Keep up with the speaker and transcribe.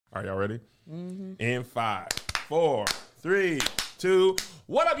All right, y'all ready? In 5, 4, 3, 2.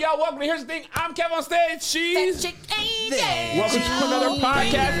 What up, y'all? Welcome to Here's the Thing. I'm Kevin on stage. She's welcome to another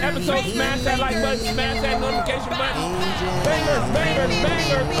podcast episode. Smash that like button. Smash that notification button. Bangers.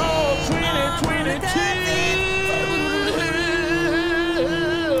 Oh, tweet it.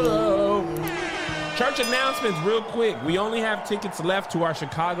 Church announcements real quick. We only have tickets left to our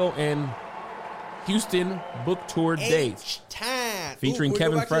Chicago and Houston book tour dates. Featuring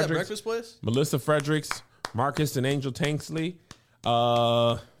Kevin Fredericks, Melissa Fredericks, Marcus and Angel Tanksley.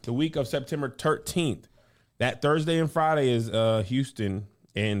 The week of September 13th. That Thursday and Friday is Houston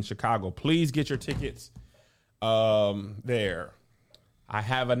and Chicago. Please get your tickets there. I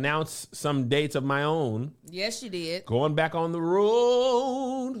have announced some dates of my own. Yes, you did. Going back on the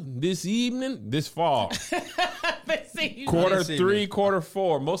road this fall. Quarter 3, quarter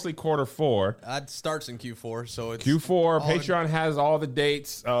 4, mostly quarter 4. It starts in Q4, so it's Q4. Patreon has all the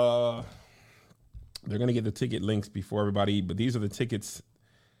dates. They're going to get the ticket links before everybody, but these are the tickets.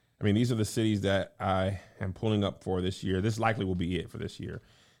 I mean, these are the cities that I am pulling up for this year. This likely will be it for this year.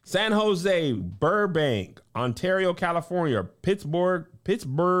 San Jose, Burbank, Ontario, California, Pittsburgh.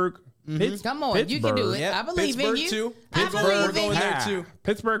 Come on, you can do it. Yep. I believe Pittsburgh in you. Too. I believe in you.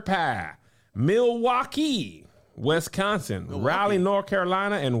 Pittsburgh Pie, Milwaukee, Wisconsin, Raleigh, North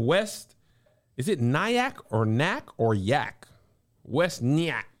Carolina, and West. Is it Nyack or Knack or Yak? West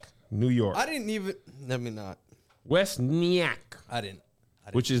Nyack, New York. I didn't even. Let me not. West Nyack. I didn't.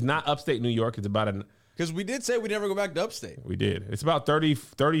 Which is not upstate New York. It's about because we did say we'd never go back to upstate. We did. It's about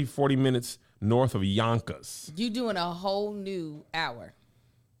 40 minutes north of Yonkers. You doing a whole new hour.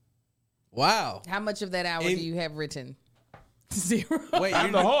 Wow. How much of that hour do you have written? 0. Wait, I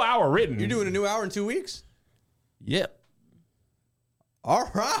have the whole hour written. You're doing a new hour in 2 weeks? Yep. All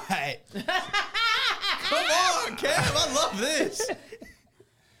right. Come on, Kev. I love this.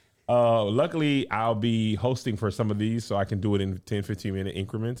 Luckily, I'll be hosting for some of these, so I can do it in 10, 15-minute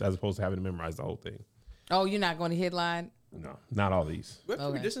increments as opposed to having to memorize the whole thing. Oh, you're not going to headline? No, not all these. We have to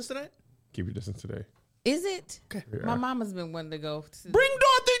keep your distance tonight? Keep your distance today. Is it? Okay. My mama's been wanting to go. Bring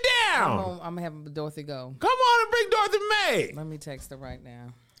Dorothy down. I'm going to have Dorothy go. Come on and bring Dorothy May. Let me text her right now.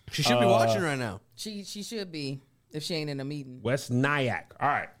 She should be watching right now. She should be if she ain't in a meeting. West Nyack. All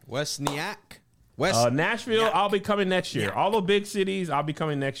right. West Nyack. Nashville, I'll be coming next year. All the big cities, I'll be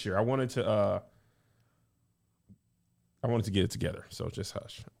coming next year. I wanted to get it together, so just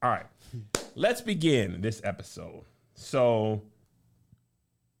hush. All right, let's begin this episode. So,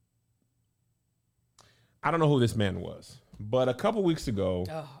 I don't know who this man was, but a couple weeks ago,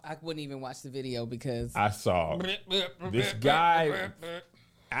 I wouldn't even watch the video because I saw this guy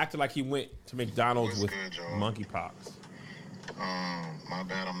acted like he went to McDonald's with monkeypox. My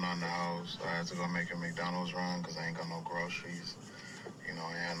bad, I'm not in the house. I had to go make a McDonald's run because I ain't got no groceries. You know,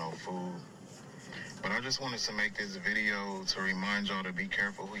 I had no food. But I just wanted to make this video to remind y'all to be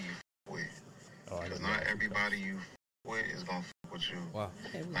careful who you with. Because not everybody you with is going to with you. Wow.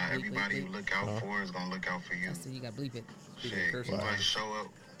 Not everybody you look out for is going to look out for you. So you got to bleep it. Shit, you might show up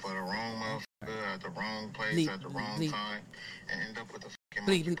for the wrong motherfucker at the wrong place at the wrong time and end up with the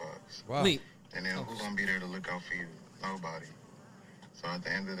fucking monkeypox. Wow. And then who's going to be there to look out for you? Nobody. So at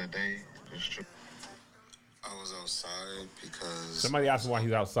the end of the day, it's true. I was outside because... Somebody asked him why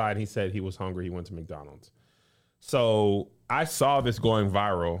he's outside. He said he was hungry. He went to McDonald's. So I saw this going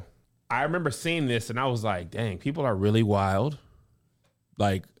viral. I remember seeing this and I was like, dang, people are really wild.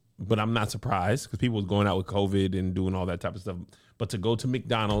 Like, but I'm not surprised because people was going out with COVID and doing all that type of stuff. But to go to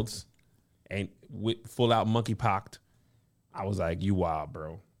McDonald's and with full out monkeypox, I was like, you wild,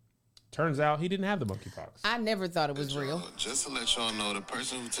 bro. Turns out he didn't have the monkeypox. I never thought it was real. Just to let y'all know, the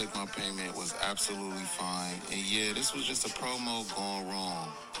person who took my payment was absolutely fine. And yeah, this was just a promo gone wrong.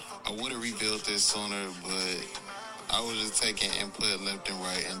 I would have revealed this sooner, but I was just taking input left and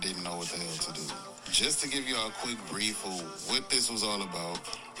right and didn't know what the hell to do. Just to give y'all a quick brief of what this was all about,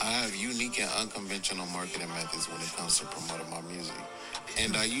 I have unique and unconventional marketing methods when it comes to promoting my music.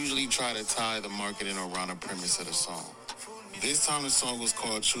 And I usually try to tie the marketing around the premise of the song. This time the song was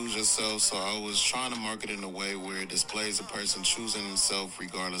called Choose Yourself, so I was trying to market in a way where it displays a person choosing himself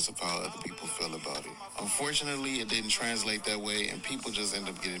regardless of how other people feel about it. Unfortunately, it didn't translate that way, and people just end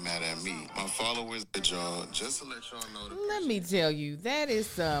up getting mad at me. My followers, y'all, just to let y'all know. Let me tell you, that is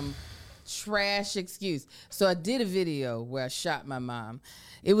some trash excuse. So I did a video where I shot my mom.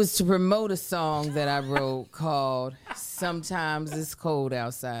 It was to promote a song that I wrote called Sometimes It's Cold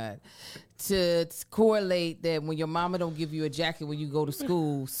Outside. To correlate that when your mama don't give you a jacket when you go to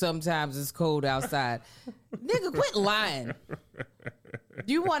school, sometimes it's cold outside. Nigga, quit lying.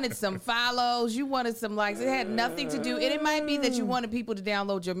 You wanted some follows. You wanted some likes. It had nothing to do. And it might be that you wanted people to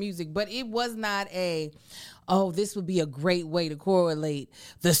download your music, but it was not this would be a great way to correlate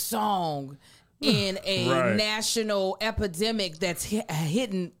the song in a national epidemic that's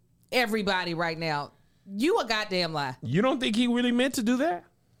hitting everybody right now. You a goddamn lie. You don't think he really meant to do that?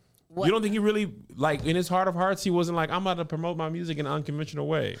 What? You don't think he really, like, in his heart of hearts, he wasn't like, I'm about to promote my music in an unconventional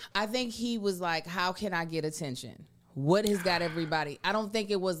way? I think he was like, how can I get attention? What has got everybody? I don't think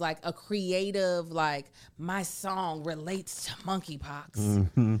it was like a creative, like, my song relates to monkeypox.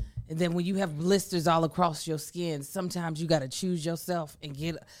 Mm-hmm. And then when you have blisters all across your skin, sometimes you got to choose yourself and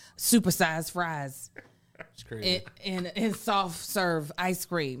get supersized fries. It's crazy. And soft serve ice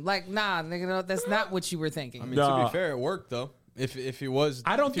cream. Like, nah, nigga, that's not what you were thinking. I mean, to be fair, it worked, though. If he was,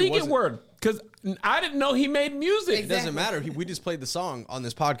 I don't think it worked because I didn't know he made music. Exactly. It doesn't matter. We just played the song on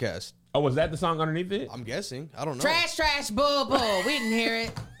this podcast. Oh, was that the song underneath it? I'm guessing. I don't know. Trash, bull. We didn't hear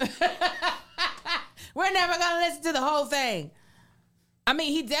it. We're never gonna listen to the whole thing. I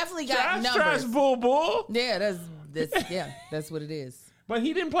mean, he definitely got numbers. Trash, bull. Yeah, that's what it is. But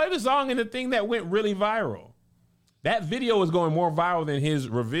he didn't play the song in the thing that went really viral. That video was going more viral than his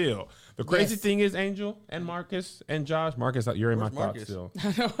reveal. The crazy thing is, Angel and Marcus and Josh. Marcus, you're in my thoughts still.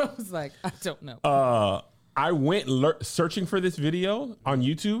 I was like, I don't know. I went searching for this video on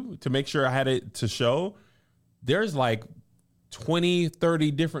YouTube to make sure I had it to show. There's like 20, 30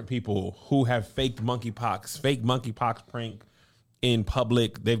 different people who have fake monkeypox prank in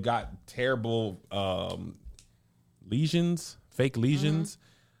public. They've got terrible lesions, fake lesions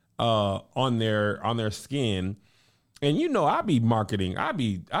on their skin. And you know, I be marketing. I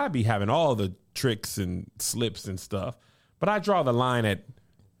be having all the tricks and slips and stuff. But I draw the line at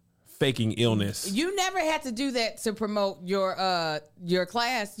faking illness. You never had to do that to promote your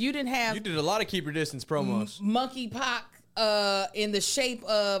class. You didn't have. You did a lot of keep your distance promos. Monkeypox in the shape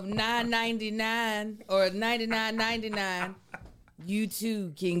of $9.99 or $99.99. You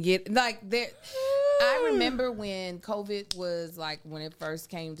too can get like there. I remember when COVID was like when it first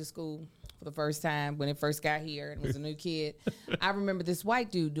came to school. For the first time when it first got here and was a new kid. I remember this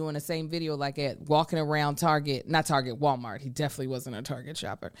white dude doing the same video like walking around Walmart. He definitely wasn't a Target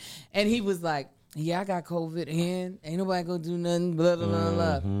shopper. And he was like, yeah, I got COVID and ain't nobody gonna do nothing, blah, blah, blah,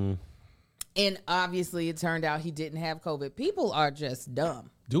 blah. Mm-hmm. And obviously it turned out he didn't have COVID. People are just dumb.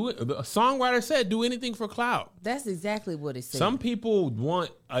 Do it. A songwriter said, do anything for clout. That's exactly what it said. Some people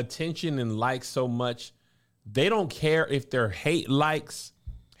want attention and likes so much. They don't care if they're hate likes,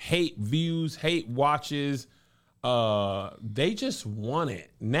 hate views, hate watches. They just want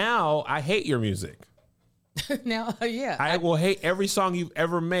it. Now, I hate your music. Now, yeah. I will hate every song you've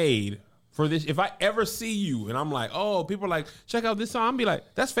ever made for this. If I ever see you and I'm like, oh, people are like, check out this song. I'll be like,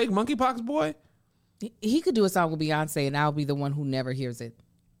 that's fake monkeypox, boy. He could do a song with Beyonce and I'll be the one who never hears it.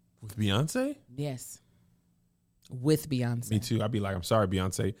 With Beyonce? Yes. With Beyonce. Me too. I'd be like, I'm sorry,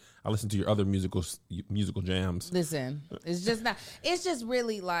 Beyonce. I listen to your other musical jams. Listen, it's just not. It's just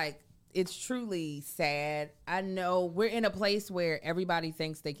really like, it's truly sad. I know we're in a place where everybody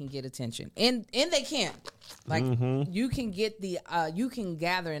thinks they can get attention, and they can't. Like you can get you can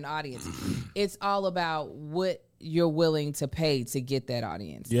gather an audience. It's all about what you're willing to pay to get that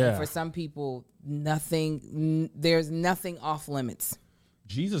audience. Yeah. And for some people, there's nothing off limits.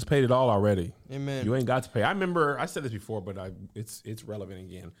 Jesus paid it all already. Amen. You ain't got to pay. I remember I said this before, but it's relevant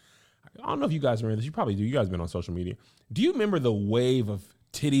again. I don't know if you guys remember this. You probably do. You guys been on social media. Do you remember the wave of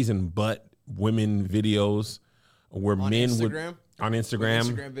titties and butt women videos where men Instagram? On Instagram?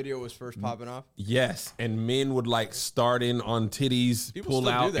 When Instagram video was first popping off. Yes, and men would like start in on titties, People pull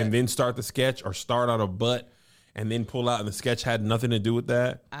still out, do that. and then start the sketch, or start on a butt and then pull out, and the sketch had nothing to do with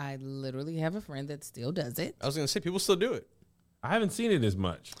that. I literally have a friend that still does it. I was gonna say people still do it. I haven't seen it as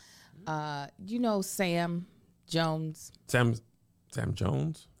much. You know Sam Jones. Sam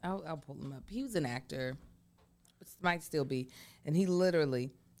Jones? I'll pull him up. He was an actor. Might still be. And he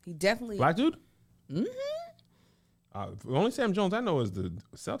definitely. Black dude? Mm-hmm. The only Sam Jones I know is the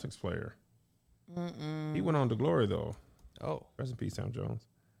Celtics player. Mm-mm. He went on to glory, though. Oh. Rest in peace, Sam Jones.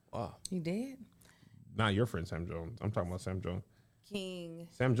 Wow. He did? Not your friend, Sam Jones. I'm talking about Sam Jones. King.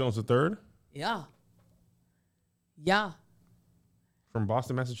 Sam Jones III? Yeah. Yeah. From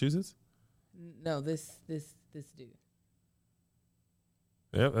Boston, Massachusetts? No, this dude.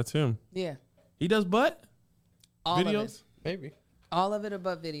 Yep, that's him. Yeah. He does butt All videos? of it. Maybe. All of it are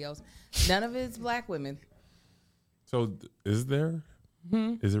butt videos. None of it's black women. So is there?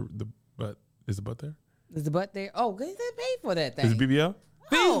 Is it the butt? Is the butt there? Is the butt there? Oh, they paid for that thing. Is it BBL?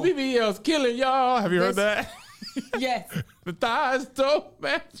 Oh. These BBLs killing y'all. Have you heard that? Yes. The thighs don't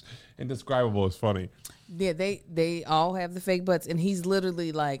match. Indescribable is funny. Yeah, they all have the fake butts, and he's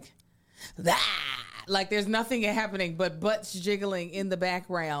literally like, like there's nothing happening but butts jiggling in the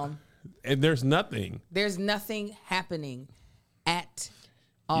background. And there's nothing. There's nothing happening at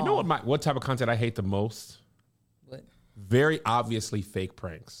all. You know what type of content I hate the most? What? Very obviously fake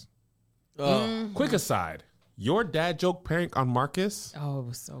pranks. Quick aside, your dad joke prank on Marcus. Oh, it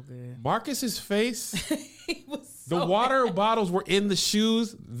was so good. Marcus's face. He was The so water mad. bottles were in the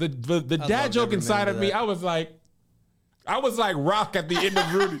shoes. The dad joke every inside minute of of me. that. I was like Rock at the end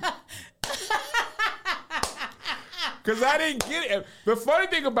of Rudy. Because I didn't get it. The funny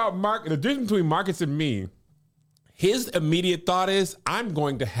thing about the difference between Marcus and me, his immediate thought is, I'm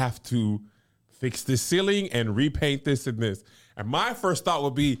going to have to fix this ceiling and repaint this and this. And my first thought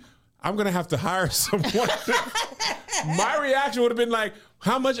would be, I'm going to have to hire someone. My reaction would have been like,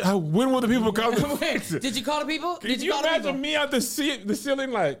 when will the people come to fix it? Did you call the people? Can you imagine me at the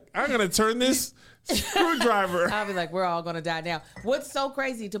ceiling like, I'm going to turn this screwdriver? I'll be like, we're all going to die now. What's so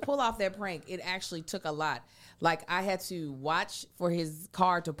crazy, to pull off that prank, it actually took a lot. Like, I had to watch for his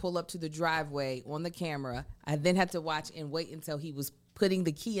car to pull up to the driveway on the camera. I then had to watch and wait until he was putting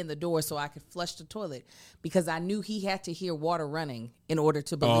the key in the door so I could flush the toilet, because I knew he had to hear water running in order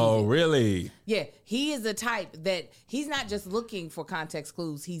to believe Oh, it. really? Yeah, he is the type that he's not just looking for context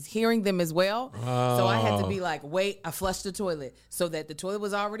clues, he's hearing them as well. So I had to be like, wait, I flushed the toilet, so that the toilet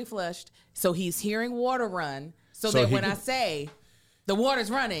was already flushed. So he's hearing water run, so that when I say the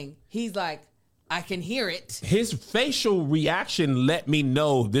water's running, he's like, I can hear it. His facial reaction let me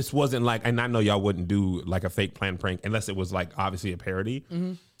know this wasn't like, and I know y'all wouldn't do like a fake planned prank unless it was like obviously a parody.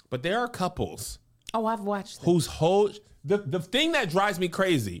 Mm-hmm. But there are couples Oh, I've watched them. whose whole the thing that drives me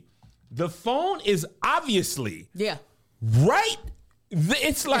crazy, the phone is obviously Yeah. right.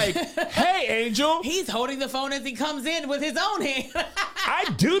 It's like, hey, Angel, He's holding the phone as he comes in with his own hand. I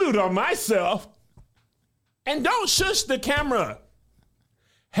doo-dooed on myself, and don't shush the camera.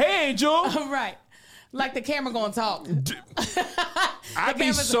 Hey, Angel. Right. Like the camera gonna talk. I'd be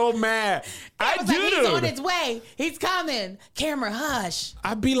camera's- so mad. I Like, he's on doo-dooed. his way. He's coming. Camera, hush.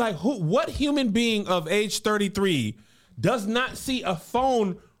 I'd be like, what human being of age 33 does not see a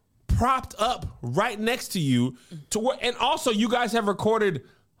phone propped up right next to you? And also, you guys have recorded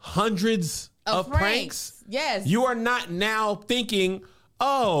hundreds of pranks. Yes. You are not now thinking,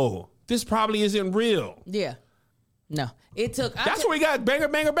 oh, this probably isn't real. Yeah. No. It took. That's where we got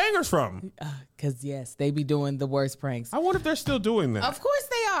bangers from. Because, yes, they be doing the worst pranks. I wonder if they're still doing that. Of course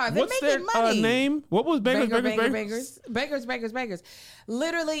they are. They're What's making their money. name? What was bangers? Bangers.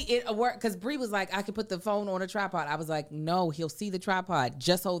 Literally, it worked because Bree was like, I could put the phone on a tripod. I was like, no, he'll see the tripod.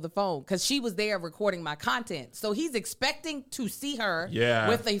 Just hold the phone. Because she was there recording my content. So he's expecting to see her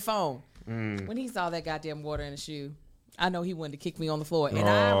with a phone. When he saw that goddamn water in the shoe, I know he wanted to kick me on the floor. And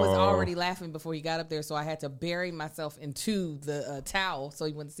I was already laughing before he got up there, so I had to bury myself into the towel so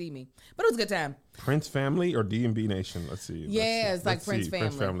he wouldn't see me. But it was a good time. Prince Family or D&B Nation? Let's see. Yeah, it's like Prince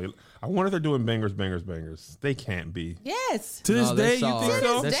Family. I wonder if they're doing bangers. They can't be. Yes. To this No, day, they you saw think ours.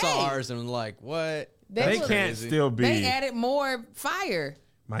 so? To They this saw day. ours and was like, what? They They was- can't still be. They added more fire.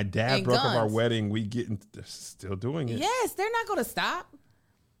 My dad and broke up our guns. wedding. They're still doing it. Yes, they're not going to stop.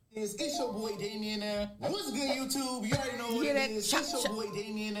 It's your boy Damien there. What's good, YouTube? You already know what hear it that? is. Chop, It's your chop. boy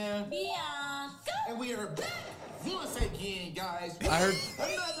Damien there. Yeah. And we are back once again, guys. I heard-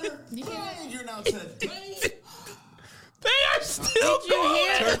 another banger now today. They are still Did you going.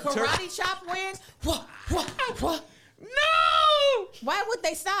 hear the karate chop win? What? No! Why would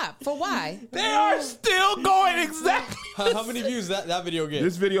they stop? For why? They are still going exactly. How many views that video get?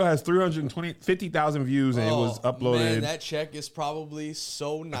 This video has 50,000 views and it was uploaded Man, that check is probably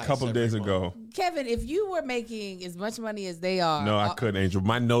so nice. a couple of days ago. Kevin, if you were making as much money as they are, No, I couldn't, Angel.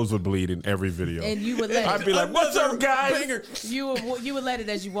 My nose would bleed in every video. and you would let I'd it, be like, what's up, guys? Banger. you would let it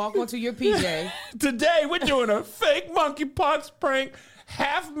as you walk onto your PJ. Today, we're doing a fake monkeypox prank.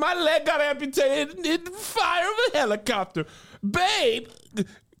 Half my leg got amputated in the fire of a helicopter. Babe,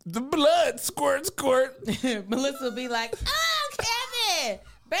 the blood squirt. Melissa would be like, "Oh, Kevin,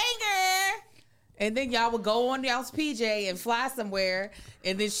 banger!" And then y'all would go on y'all's PJ and fly somewhere,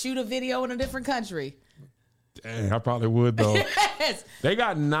 and then shoot a video in a different country. Dang, I probably would, though. Yes. They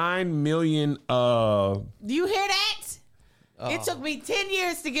got 9 million. Do you hear that? It took me 10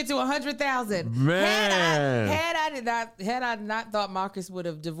 years to get to 100,000. Man. Had I not thought Marcus would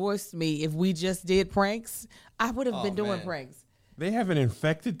have divorced me if we just did pranks, I would have been doing man. pranks. They have an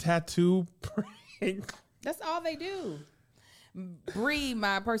infected tattoo prank. That's all they do. Bree,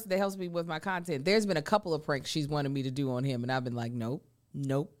 my person that helps me with my content, there's been a couple of pranks she's wanted me to do on him, and I've been like, nope.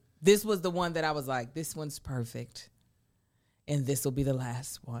 This was the one that I was like, this one's perfect. and this will be the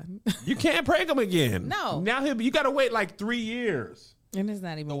last one. You can't prank him again. No. Now you got to wait like 3 years. And it's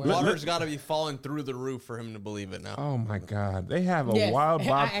not even The worth it. water's got to be falling through the roof for him to believe it now. Oh my God. They have a Yes, wild I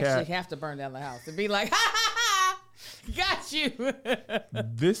bobcat. actually have to burn down the house and be like, ha ha ha, got you.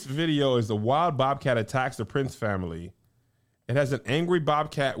 This video is the wild bobcat attacks the Prince family. It has an angry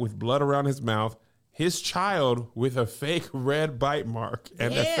bobcat with blood around his mouth, his child with a fake red bite mark,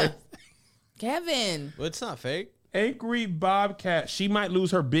 and a Yeah. fake Kevin. But it's not fake. angry bobcat. She might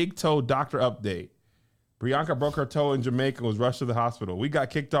lose her big toe. Doctor update. Bianca broke her toe in Jamaica and was rushed to the hospital. We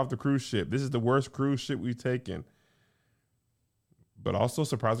got kicked off the cruise ship. This is the worst cruise ship we've taken. But also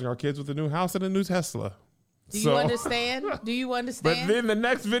surprising our kids with a new house and a new Tesla. Do you understand? Do you But understand? then the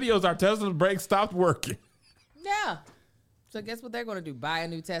next videos, our Tesla brake stopped working. Yeah. So guess what they're going to do? Buy a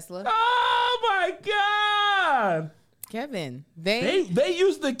new Tesla? Oh my God. Kevin, They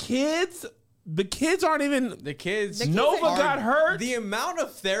use the kids. The kids aren't even. The kids. The kids Nova are- got hurt. The amount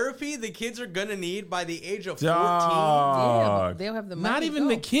of therapy the kids are going to need by the age of 14. Dog. they'll have the money. Not to even go.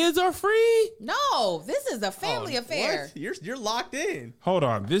 the kids are free. No, this is a family affair. What? You're locked in. Hold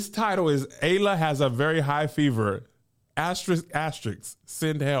on. This title is Ayla has a very high fever. Asterisk, asterisk,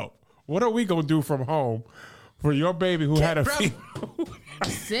 send help. What are we going to do from home for your baby who had a fever?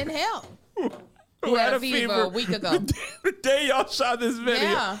 Send help. Who had a fever a week ago. The day y'all shot this video.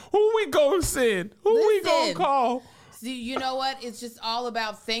 Yeah. Who we going to send? Who we going Listen. to call? See, you know what? It's just all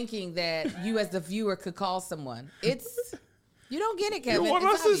about thinking that you as the viewer could call someone. It's, you don't get it, Kevin. You want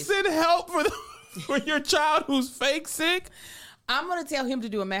It's us to obvious. send help for your child who's fake sick? I'm going to tell him to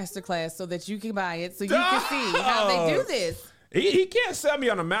do a master class so that you can buy it so you can see how they do this. He can't sell me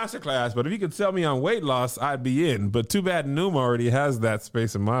on a masterclass, but if he could sell me on weight loss, I'd be in. But too bad Noom already has that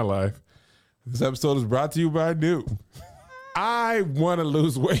space in my life. This episode is brought to you by Noom. I want to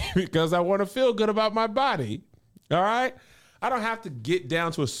lose weight because I want to feel good about my body. All right? I don't have to get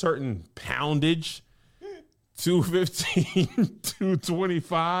down to a certain poundage. 215,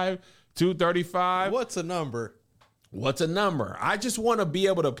 225, 235. What's a number? What's a number? I just want to be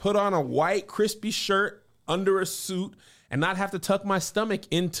able to put on a white, crispy shirt under a suit and not have to tuck my stomach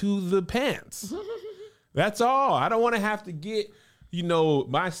into the pants. That's all. I don't want to have to get,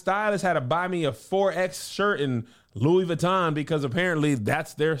 my stylist had to buy me a 4X shirt in Louis Vuitton because apparently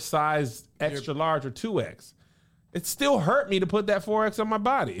that's their size extra large or 2X. It still hurt me to put that 4X on my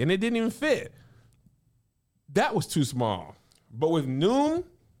body and it didn't even fit. That was too small. But with Noom,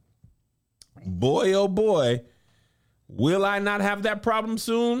 boy, oh boy, will I not have that problem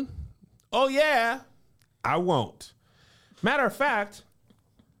soon? Oh, yeah, I won't. Matter of fact,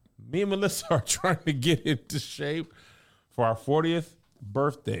 me and Melissa are trying to get into shape for our 40th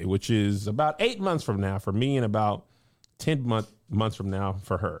birthday, which is about 8 months from now for me and about 10 months from now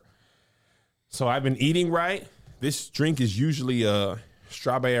for her. So I've been eating right. This drink is usually a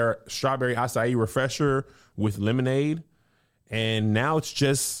strawberry acai refresher with lemonade. And now it's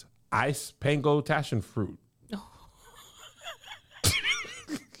just iced pango passion fruit.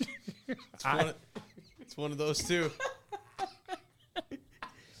 It's one of those too.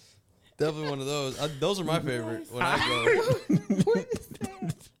 Definitely one of those. Those are my favorite when I go. What is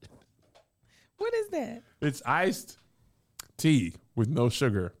that? What is that? It's iced tea with no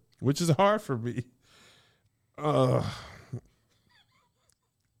sugar, which is hard for me.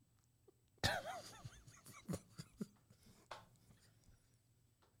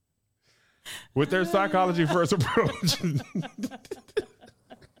 With their psychology first approach,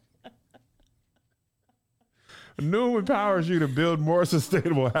 Noom empowers you to build more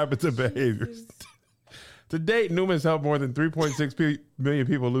sustainable habits and behaviors. To date, Noom has helped more than 3.6 million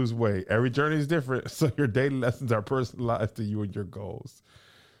people lose weight. Every journey is different, so your daily lessons are personalized to you and your goals.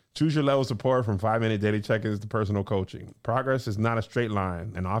 Choose your level of support from 5-minute daily check-ins to personal coaching. Progress is not a straight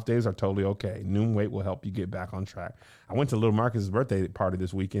line, and off days are totally okay. Noom Weight will help you get back on track. I went to Little Marcus's birthday party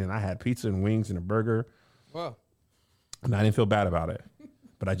this weekend, and I had pizza and wings and a burger, Wow. and I didn't feel bad about it.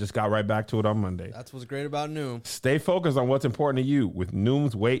 But I just got right back to it on Monday. That's what's great about Noom. Stay focused on what's important to you with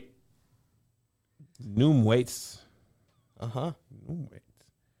Noom Weights. Uh-huh. Noom Weights.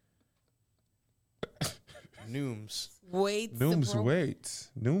 Nooms. Wait. Noom's Weights.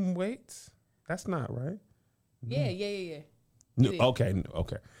 Noom Weights? That's not right. Yeah. Okay.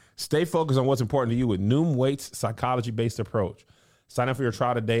 Stay focused on what's important to you with Noom Weights psychology-based approach. Sign up for your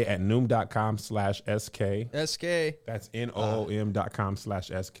trial today at Noom.com/SK. SK. That's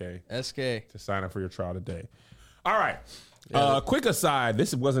NOOM.com/SK SK. to sign up for your trial today. All right. Quick aside,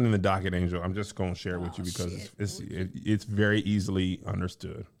 this wasn't in the docket, Angel. I'm just going to share it with you because it's very easily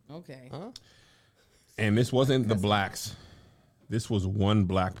understood. Okay. Huh? And this wasn't the blacks. This was one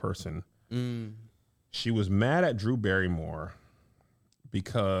black person. She was mad at Drew Barrymore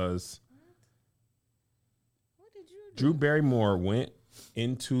because What did you do? Drew Barrymore went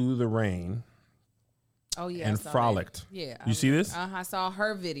into the rain Oh yeah, and I saw that. frolicked. Yeah, You see this? I saw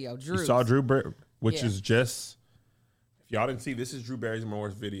her video. Drew. You saw Drew, which Yeah. is just, if y'all didn't see, this is Drew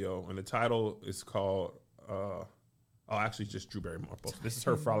Barrymore's video, and the title is called, actually just Drew Barrymore. This is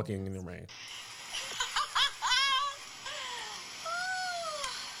her frolicking in the rain.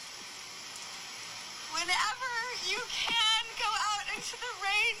 Whenever you can go out into the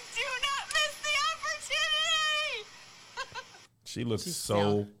rain, do not miss the opportunity. She looks She so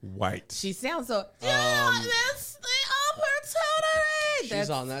sound- white. She sounds so. That's the opportunity. She's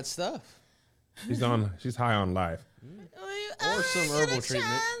on that stuff. She's high on life. Or some herbal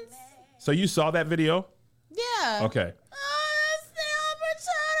treatment. So you saw that video? Yeah. Okay. Oh, that's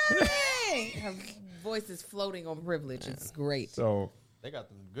the opportunity. Her voice is floating on privilege. It's great. So They got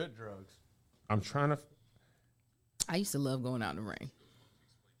them good drugs. I'm trying to I used to love going out in the rain.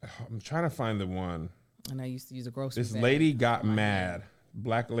 find the one. And I used to use a grocery This bag. lady got mad.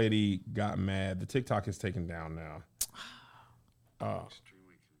 Black lady got mad. The TikTok is taken down now.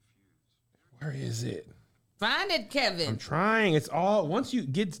 Where is it? Find it, Kevin. I'm trying. It's all, once you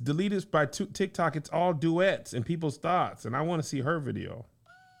get deleted by TikTok, it's all duets and people's thoughts. And I want to see her video.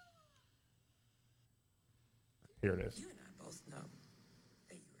 Here it is. You and I both know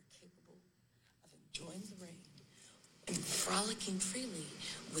that you are capable of enjoying the rain and frolicking freely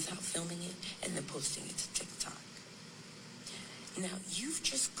without filming it and then posting it to TikTok. Now, you've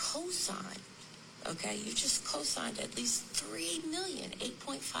just co-signed, okay? You just co-signed at least 3 million,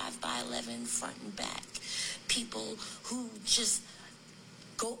 8.5 by 11 front and back. People who just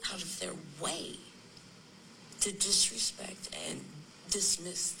go out of their way to disrespect and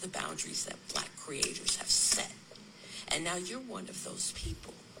dismiss the boundaries that Black creators have set. And now you're one of those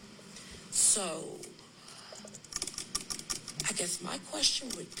people. So, I guess my question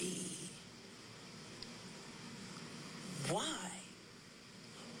would be, why?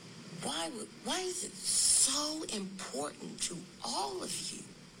 Why is it so important to all of you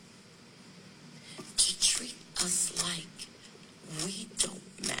to treat us like we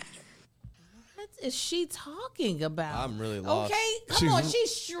don't matter? What is she talking about? I'm really lost. Okay, come on.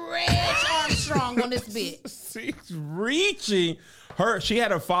 She's Stretch Armstrong on this bit. She's reaching her. She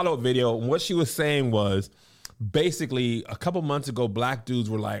had a follow-up video. And what she was saying was basically a couple months ago, black dudes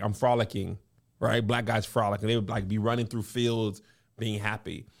were like, I'm frolicking, right? Black guys frolicking. They would like be running through fields being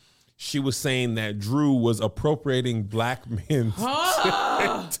happy. She was saying that Drew was appropriating black men's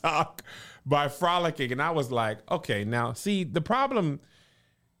TikTok by frolicking. And I was like, okay, now see, the problem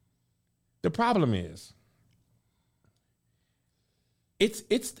is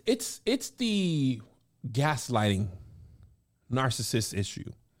it's the gaslighting narcissist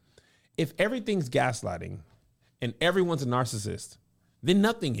issue. If everything's gaslighting and everyone's a narcissist, then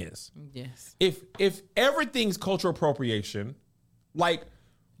nothing is. Yes. If everything's cultural appropriation, like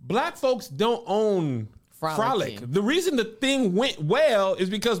black folks don't own frolic. Frolicking. The reason the thing went well is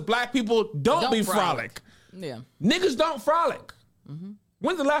because black people don't be frolic. Yeah. Niggas don't frolic.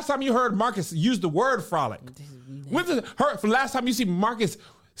 When's the last time you heard Marcus use the word frolic? When's the last time you see Marcus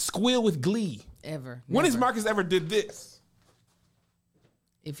squeal with glee? Ever. When has Never. Marcus ever did this?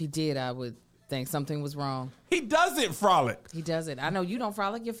 If he did, I would think something was wrong. He doesn't frolic. He does it. I know you don't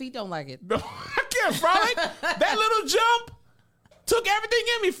frolic. Your feet don't like it. No, I can't frolic. That little jump took everything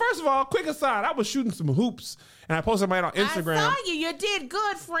in me. First of all, quick aside, I was shooting some hoops and I posted mine on Instagram. I saw you. You did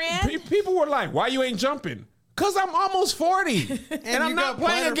good, friend. People were like, why you ain't jumping? Because I'm almost 40 and I'm you not got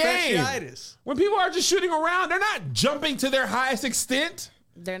playing a plantar game. fasciitis. When people are just shooting around, they're not jumping to their highest extent.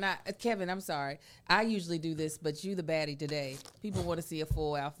 They're not. Kevin, I'm sorry. I usually do this, but you the baddie today. People want to see a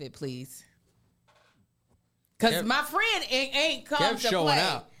full outfit, please. Because Kev- my friend ain't come Kev's to showing play.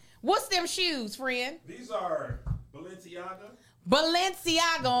 out. What's them shoes, friend? These are Balenciaga.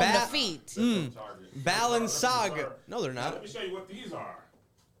 Balenciaga on the feet. Balenciaga. No, they're Let not. me show you what these are.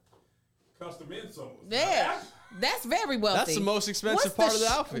 Custom insoles. Yeah. That's very wealthy. That's the most expensive What's part of the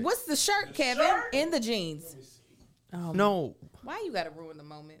outfit. What's the shirt, Kevin? shirt? In the jeans. No. Why you got to ruin the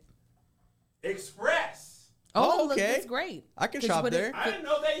moment? Express. Oh, Oh, look, okay. that's great. I can Could you shop put it- there. I didn't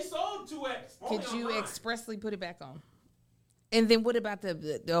know they sold 2X. Could you expressly put it back on? And then what about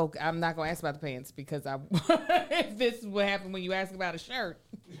the I'm not going to ask about the pants because if this is what happened when you ask about a shirt.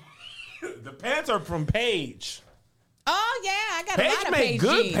 The pants are from Paige. Oh, yeah, I got a Paige lot of make Paige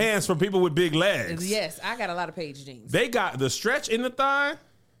good jeans. pants for people with big legs. Yes, I got a lot of Paige jeans. They got the stretch in the thigh.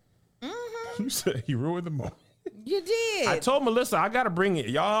 You said you ruined the moment. You did. I told Melissa I got to bring it.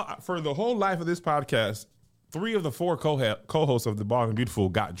 Y'all, for the whole life of this podcast, 3 of the 4 co-hosts of The Bald and Beautiful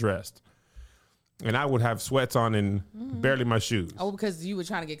got dressed. and I would have sweats on and barely my shoes. Oh, because you were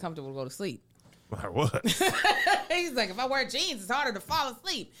trying to get comfortable to go to sleep. I was. He's like, if I wear jeans, it's harder to fall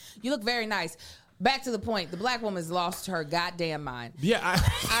asleep. You look very nice. Back to the point. The black woman's lost her goddamn mind. Yeah.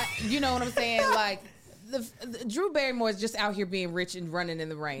 You know what I'm saying? Like, the Drew Barrymore is just out here being rich and running in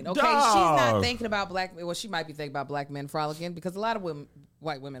the rain. Okay, Dog. She's not thinking about black. Well, she might be thinking about black men frolicking because a lot of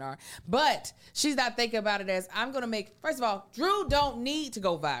white women are, but she's not thinking about it as I'm going to make. First of all, Drew don't need to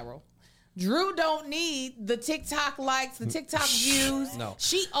go viral. Drew don't need the TikTok likes, the TikTok views. No,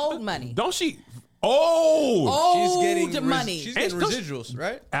 she owed money. Don't she? Oh, she's getting money. She's getting residuals,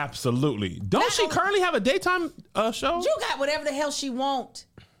 right? Absolutely. Don't she currently have a daytime show? Drew got whatever the hell she want.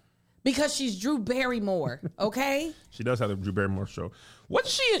 Because she's Drew Barrymore, okay? She does have the Drew Barrymore show.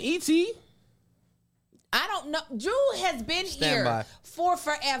 Wasn't she in E.T.? I don't know. Drew has been here for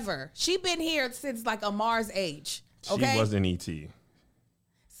forever. She been here since like a Mars age, okay? She was in E.T.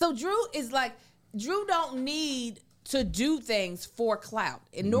 So Drew don't need to do things for clout,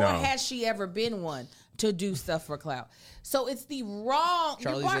 and nor has she ever been one to do stuff for clout. So it's the wrong.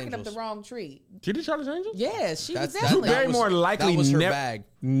 You're barking up the wrong tree. She did Charlie's Angels? Yes, she was Drew definitely. Barrymore likely that was her bag.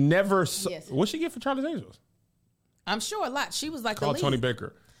 Never. Yes. What'd she get for Charlie's Angels? I'm sure a lot. She was like Called the lead. Tony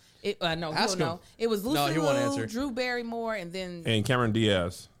Baker No, Ask no. him. It was Lucy No, he won't Liu, answer. Drew Barrymore, and then and Cameron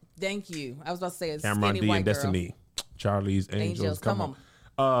Diaz. thank you. I was about to say a Cameron skinny D white and girl. Destiny. Charlie's Angels. Come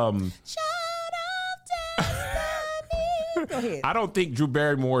on. Shout out Destiny. Go ahead. I don't think Drew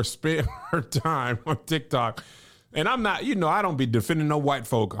Barrymore spent her time on TikTok. And I'm not, I don't be defending no white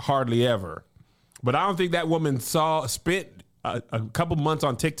folk hardly ever. But I don't think that woman spent a couple months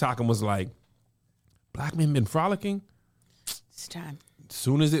on TikTok and was like, black men been frolicking? It's time. As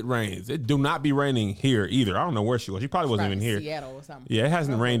soon as it rains. It do not be raining here either. I don't know where she was. She probably wasn't even here. Seattle or something. Yeah, it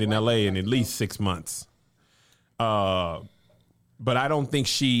hasn't rained in LA in at least 6 months. But I don't think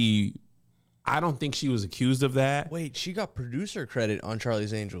she was accused of that. Wait, she got producer credit on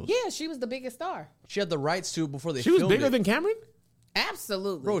Charlie's Angels. Yeah, she was the biggest star. She had the rights to it before they She was filmed bigger it. than Cameron?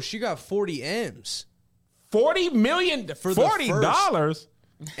 Absolutely. Bro, she got 40 M's. $40 million for the $40?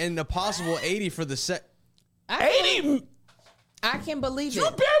 And a possible 80 for the set. 80? I can believe Drew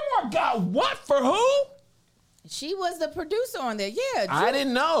it. Barrymore got what for who? She was the producer on there. Yeah, Drew, I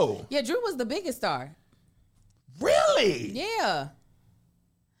didn't know. Yeah, Drew was the biggest star. Really? Yeah.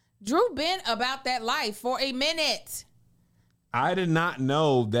 Drew been about that life for a minute. I did not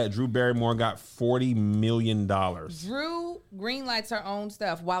know that Drew Barrymore got $40 million. Drew greenlights her own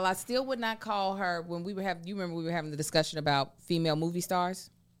stuff. While I still would not call her when we were you remember we were having the discussion about female movie stars?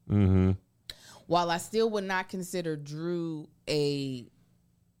 Mm-hmm. While I still would not consider Drew a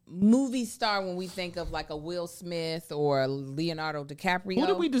movie star when we think of like a Will Smith or a Leonardo DiCaprio. Who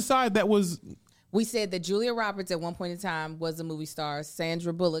did we decide that was? We said that Julia Roberts at one point in time was a movie star,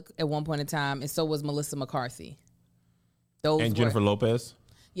 Sandra Bullock at one point in time, and so was Melissa McCarthy. And Jennifer Lopez?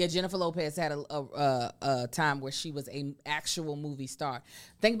 Yeah, Jennifer Lopez had a time where she was an actual movie star.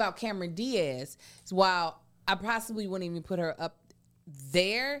 Think about Cameron Diaz. While I possibly wouldn't even put her up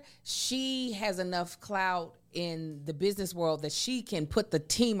there, she has enough clout in the business world that she can put the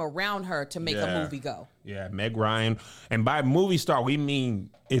team around her to make a movie go. Yeah, Meg Ryan. And by movie star, we mean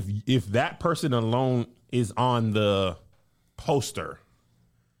if that person alone is on the poster,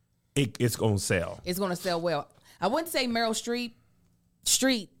 it's going to sell. It's going to sell well. I wouldn't say Meryl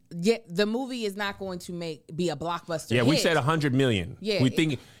Streep. Yet the movie is not going to be a blockbuster. Yeah, hit. we said 100 million. Yeah, we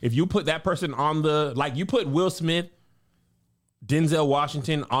think if you put that person on like you put Will Smith, Denzel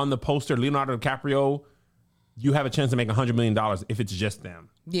Washington on the poster, Leonardo DiCaprio, you have a chance to make $100 million if it's just them.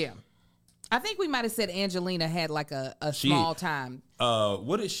 Yeah. I think we might have said Angelina had like a small time.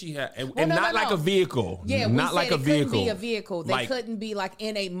 What did she have? And not like a vehicle. Yeah, not we like said a it vehicle. couldn't be a vehicle. They couldn't be like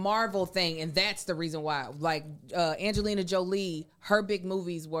in a Marvel thing, and that's the reason why. Like Angelina Jolie, her big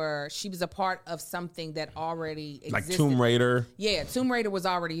movies were she was a part of something that already existed. Like Tomb Raider. Yeah, Tomb Raider was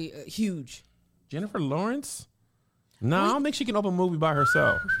already huge. Jennifer Lawrence? No, I don't think she can open a movie by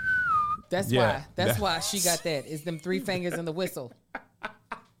herself. That's why she got that. Is them 3 fingers and the whistle.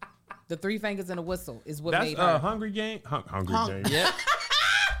 The 3 fingers and a whistle is what made her. That's Hungry Game? Hungry Game. Yep.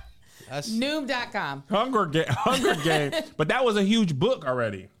 That's Noom.com. Hunger Game. But that was a huge book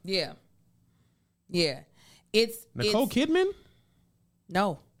already. Yeah. Yeah. It's Nicole Kidman?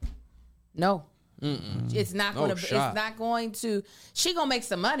 No. It's not going to. It's not going to. She gonna make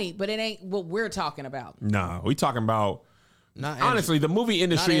some money, but it ain't what we're talking about. Nah, we talking about. not Honestly, the movie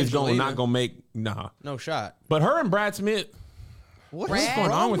industry is not Angelina. gonna make no shot. But her and Brad Smith. What's Brad- What's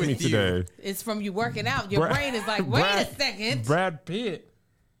going on with me you? today? It's from you working out. Your brain is like, wait a second. Brad Pitt.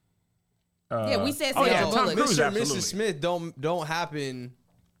 Yeah, we said oh, yeah, Sandra Tom Bullock. Cruise. Mr. and absolutely. Mrs. Smith don't happen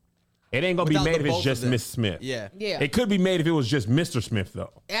It ain't gonna be Without made the if it's both just of them. Miss Smith. Yeah. Yeah. It could be made if it was just Mr. Smith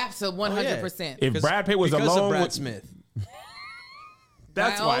though. Absolutely, 100%. If Brad Pitt was because alone of Brad with Smith.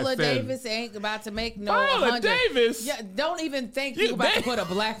 that's why I Viola said Davis ain't about to make no Viola 100. Davis? Yeah, don't even think you about to put a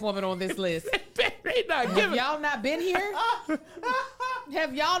black woman on this list. they not Have giving. y'all not been here?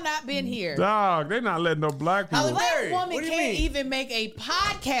 Have y'all not been here? Dog, they not letting no black A people. black Larry, woman what do you can't mean? even make a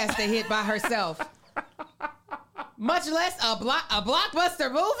podcast a hit by herself, much less a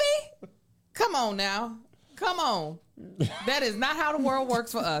blockbuster movie. Come on now, come on. That is not how the world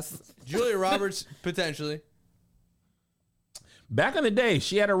works for us. Julia Roberts, potentially. Back in the day,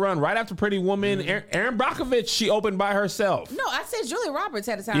 she had a run right after Pretty Woman. Erin Brockovich, she opened by herself. No, I said Julia Roberts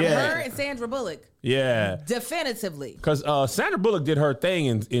had a time. Yeah. Her and Sandra Bullock, Yeah. definitively. Because Sandra Bullock did her thing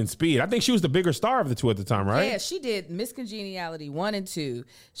in Speed. I think she was the bigger star of the two at the time, right? Yeah, she did Miss Congeniality 1 and 2.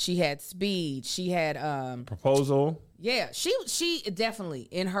 She had Speed. She had Proposal. yeah, she definitely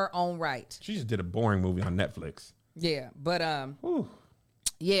in her own right. She just did a boring movie on Netflix. Yeah, but Whew.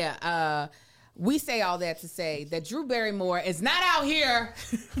 yeah, we say all that to say that Drew Barrymore is not out here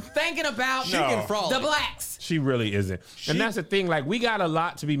thinking about She can frolic. the blacks. She really isn't. And that's the thing. Like, we got a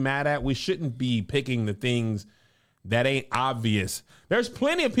lot to be mad at. We shouldn't be picking the things that ain't obvious. There's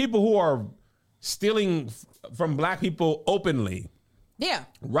plenty of people who are stealing from black people openly, Yeah,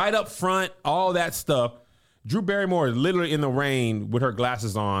 right up front, all that stuff. Drew Barrymore is literally in the rain with her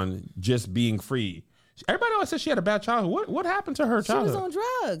glasses on, just being free. Everybody always says she had a bad childhood. What happened to her she was childhood? on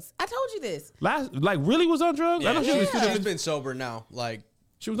drugs. I told you this. Really was on drugs? I know she was. She's been sober now. Like,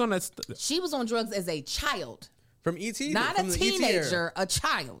 She was on that. She was on drugs as a child, from E.T.? not from a the E.T. era. teenager, a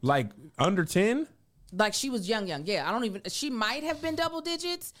child. Like under 10. Like she was young. Yeah, I don't even. She might have been double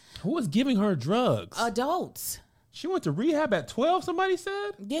digits. Who was giving her drugs? Adults. She went to rehab at 12. Somebody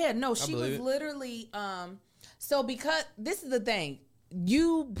said. Yeah, no, she was believe it. literally. So because this is the thing,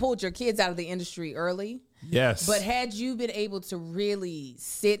 you pulled your kids out of the industry early. Yes. But had you been able to really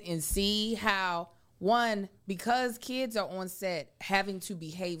sit and see how, one, because kids are on set having to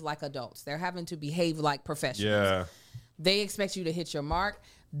behave like adults, they're having to behave like professionals. Yeah. They expect you to hit your mark.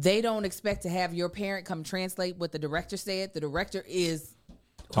 They don't expect to have your parent come translate what the director said. The director is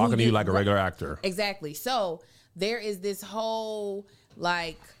Talking to you like a right. regular actor. Exactly. So there is this whole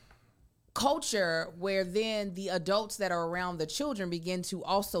like culture where then the adults that are around the children begin to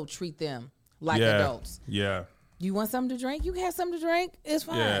also treat them like adults. Yeah. You want something to drink? You can have something to drink. It's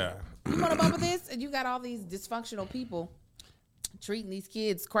fine. Yeah. You want to bump with this? And you got all these dysfunctional people treating these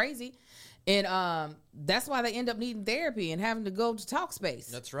kids crazy. And that's why they end up needing therapy and having to go to Talkspace.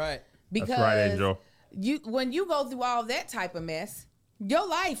 That's right. Because That's right, Angel. when you go through all that type of mess, your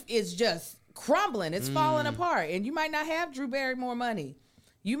life is just crumbling. It's falling apart. And you might not have Drew Barrymore money.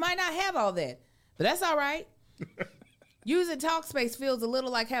 You might not have all that. But that's all right. Using Talkspace feels a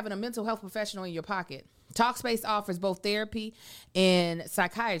little like having a mental health professional in your pocket. Talkspace offers both therapy and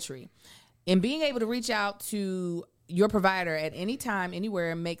psychiatry. And being able to reach out to your provider at any time,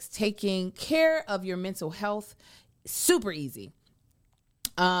 anywhere, makes taking care of your mental health super easy.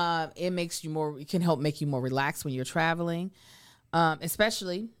 It can help make you more relaxed when you're traveling.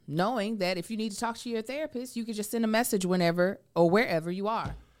 Especially knowing that if you need to talk to your therapist, you can just send a message whenever or wherever you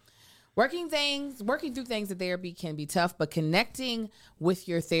are. Working through things in therapy can be tough, but connecting with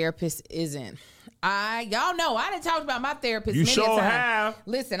your therapist isn't. Y'all know I done talked about my therapist You many sure a time. have.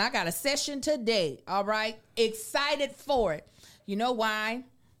 Listen, I got a session today. All right, excited for it. You know why?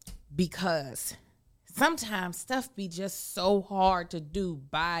 Because sometimes stuff be just so hard to do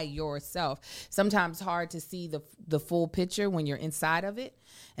by yourself. Sometimes hard to see the full picture when you're inside of it.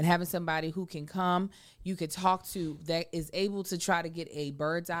 And having somebody who can come, you could talk to, that is able to try to get a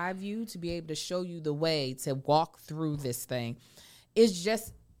bird's eye view to be able to show you the way to walk through this thing.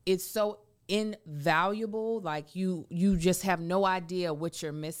 It's so invaluable. Like you just have no idea what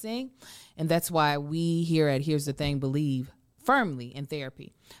you're missing. And that's why we here at Here's the Thing believe firmly in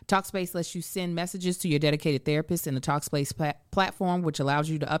therapy. Talkspace lets you send messages to your dedicated therapist in the Talkspace platform, which allows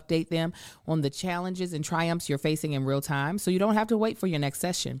you to update them on the challenges and triumphs you're facing in real time, so you don't have to wait for your next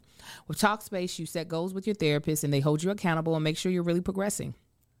session. With Talkspace, you set goals with your therapist and they hold you accountable and make sure you're really progressing.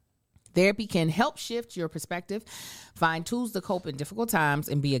 Therapy can help shift your perspective, find tools to cope in difficult times,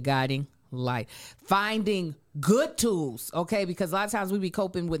 and be a guiding light. Finding good tools, okay? Because a lot of times we be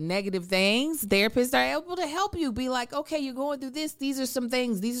coping with negative things. Therapists are able to help you be like, okay, you're going through this. These are some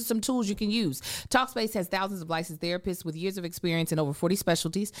things. These are some tools you can use. Talkspace has thousands of licensed therapists with years of experience in over 40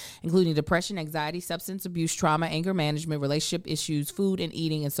 specialties, including depression, anxiety, substance abuse, trauma, anger management, relationship issues, food and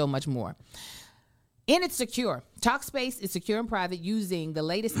eating, and so much more. And it's secure. Talkspace is secure and private using the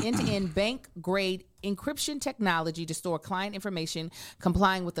latest end-to-end bank-grade encryption technology to store client information,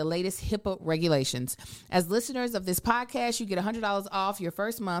 complying with the latest HIPAA regulations. As listeners of this podcast, you get $100 off your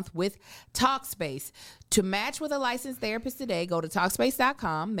first month with Talkspace. To match with a licensed therapist today, go to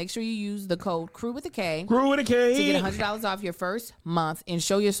Talkspace.com. Make sure you use the code CREW with a K. Crew with a K. To get $100 off your first month and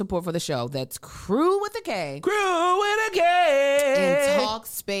show your support for the show. That's CREW with a K. Crew with a K. And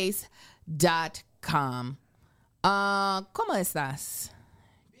Talkspace.com. ¿Cómo estás,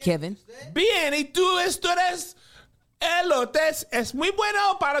 Kevin? Bien, y tú eres elotes. Es muy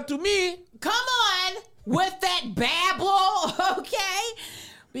bueno para tu mí. Come on with that babble, okay?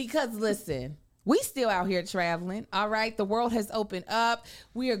 Because listen, we still out here traveling, all right? The world has opened up.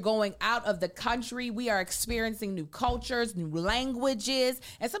 We are going out of the country. We are experiencing new cultures, new languages.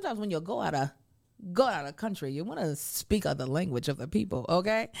 And sometimes when you go out of country, you want to speak of the language of the people,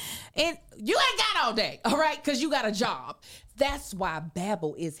 okay? And you ain't got all day, all right? Because you got a job. That's why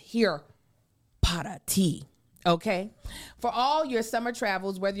Babbel is here para ti, okay? For all your summer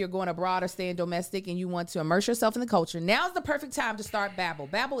travels, whether you're going abroad or staying domestic and you want to immerse yourself in the culture, now's the perfect time to start Babbel.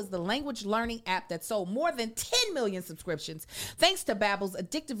 Babbel is the language learning app that sold more than 10 million subscriptions. Thanks to Babbel's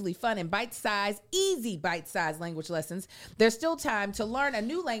addictively fun and easy bite-sized language lessons, there's still time to learn a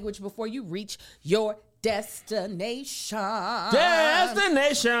new language before you reach your destination.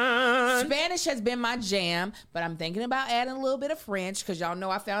 Spanish has been my jam, but I'm thinking about adding a little bit of French because y'all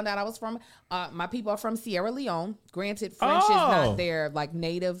know I found out I was from, my people are from Sierra Leone. Granted, French is not their like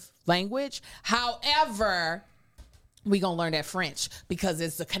native language. However, we gonna learn that French because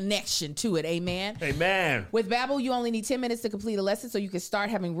it's a connection to it. Amen. Amen. With Babbel, you only need 10 minutes to complete a lesson, so you can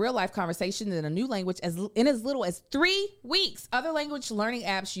start having real life conversations in a new language in as little as 3 weeks. Other language learning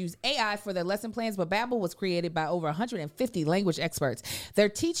apps use AI for their lesson plans, but Babbel was created by over 150 language experts. Their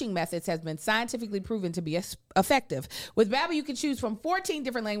teaching methods have been scientifically proven to be effective. With Babbel, you can choose from 14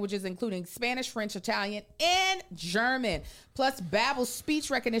 different languages, including Spanish, French, Italian, and German. Plus, Babbel's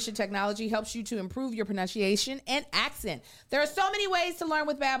speech recognition technology helps you to improve your pronunciation and accent. There are so many ways to learn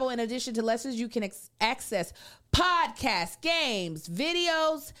with Babbel. In addition to lessons, you can access podcasts, games,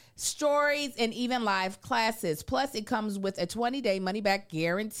 videos, stories, and even live classes. Plus, it comes with a 20-day money-back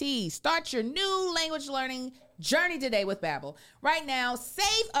guarantee. Start your new language learning journey today with Babbel. Right now,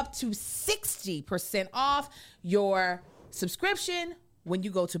 save up to 60% off your subscription when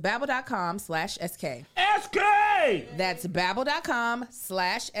you go to babbel.com/SK. SK! That's babbel.com/SK.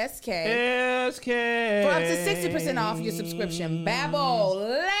 SK. For up to 60% off your subscription. Babbel,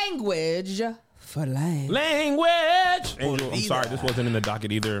 language for life. Language. Angel, I'm sorry, this wasn't in the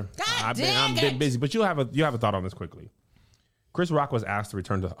docket either. I'm been busy, but you have a thought on this quickly. Chris Rock was asked to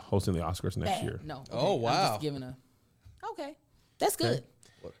return to hosting the Oscars next year. No. Oh, wow. I'm just giving okay. That's good.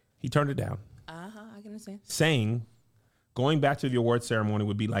 He turned it down. I can understand. Saying going back to the award ceremony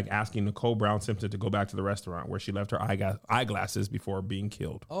would be like asking Nicole Brown Simpson to go back to the restaurant where she left her eyeglasses before being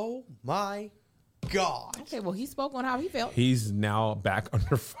killed. Oh my God. Okay, well, he spoke on how he felt. He's now back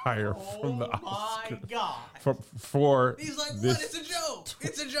under fire from the Oscars. Oh my God. For He's like, this. what? It's a joke.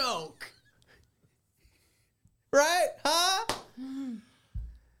 It's a joke. Right? Huh?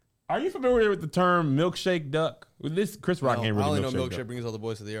 Are you familiar with the term milkshake duck? With this, Chris Rock ain't really I only know milkshake milkshake duck. brings all the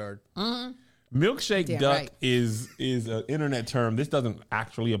boys to the yard. Milkshake Damn duck right. is an internet term. This doesn't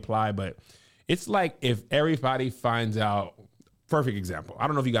actually apply, but it's like if everybody finds out. Perfect example. I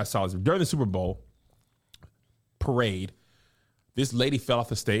don't know if you guys saw this. During the Super Bowl parade, this lady fell off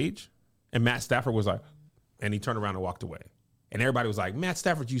the stage, and Matt Stafford was like, and he turned around and walked away. And everybody was like, Matt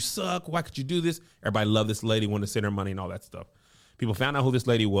Stafford, you suck. Why could you do this? Everybody loved this lady, wanted to send her money and all that stuff. People found out who this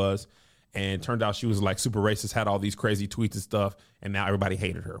lady was, and turned out she was like super racist, had all these crazy tweets and stuff, and now everybody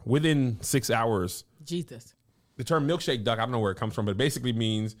hated her. Within 6 hours, Jesus. the term milkshake duck, I don't know where it comes from, but it basically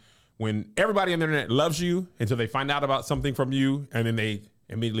means when everybody on the internet loves you until they find out about something from you, and then they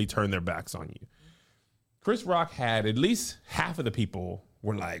immediately turn their backs on you. Chris Rock had at least half of the people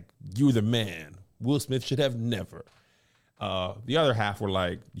were like, you're the man. Will Smith should have never. The other half were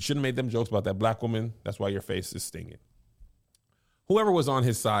like, you shouldn't have made them jokes about that black woman. That's why your face is stinging. Whoever was on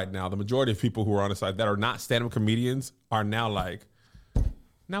his side now, the majority of people who are on his side that are not stand-up comedians are now like,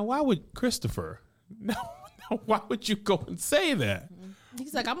 now why would Christopher? Now why would you go and say that?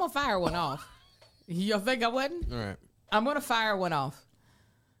 He's like, I'm going to fire one off. You think I wouldn't? All right. I'm going to fire one off.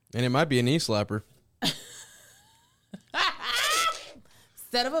 And it might be a knee slapper.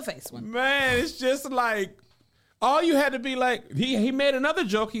 Instead of a face one. Man, it's just like, all you had to be like, he made another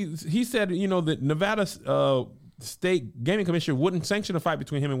joke. He said, you know, that Nevada the state gaming commission wouldn't sanction a fight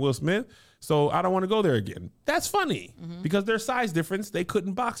between him and Will Smith, so I don't want to go there again. That's funny because their size difference, they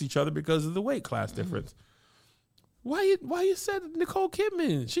couldn't box each other because of the weight class difference. Why you said Nicole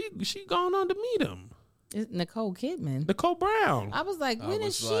Kidman? She gone on to meet him. It's Nicole Kidman. Nicole Brown. I was like, when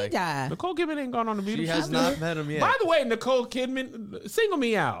did she die? Nicole Kidman ain't gone on to meet him. She has not met him yet. By the way, Nicole Kidman, single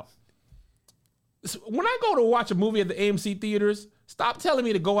me out. When I go to watch a movie at the AMC theaters, stop telling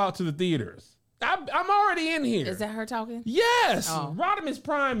me to go out to the theaters. I'm already in here. Is that her talking? Yes. Oh. Rodimus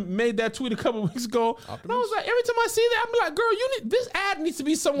Prime made that tweet a couple weeks ago. And I was like, every time I see that, I'm like, girl, this ad needs to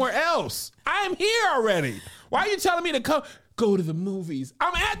be somewhere else. I am here already. Why are you telling me to go to the movies?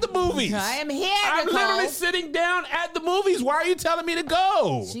 I'm at the movies. I am here, I'm Nicole. literally sitting down at the movies. Why are you telling me to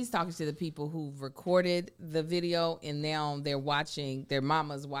go? She's talking to the people who recorded the video and now they're watching, their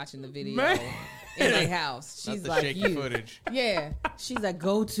mama's watching the video Man. in their house. She's the like, shaky footage. Yeah. She's like,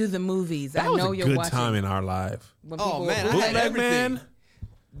 go to the movies. That I was know a you're good watching. time in our life. When Oh people man, were I had Bootleg everything. Man.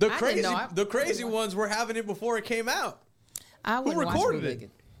 The crazy ones were having it before it came out. I wouldn't watch recorded bootleg.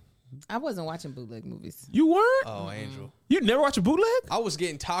 it? I wasn't watching bootleg movies. You weren't? Oh, Angel. You never watch a bootleg? I was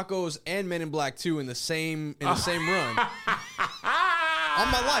getting tacos and Men in Black 2 in the same run. On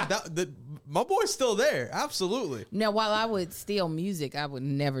my life, my boy's still there. Absolutely. Now, while I would steal music, I would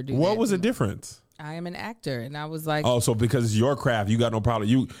never do that. What was the difference? I am an actor, and I was like, Oh, so because it's your craft, you got no problem.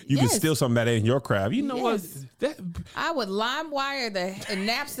 You can Yes. steal something that ain't your craft. You know Yes. what? I would LimeWire and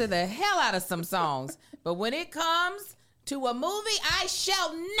Napster the hell out of some songs. But when it comes to a movie, I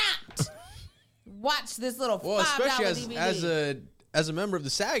shall not watch this little $5 Well, especially DVD. as a member of the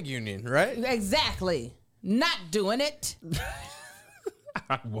SAG union, right? Exactly. Not doing it.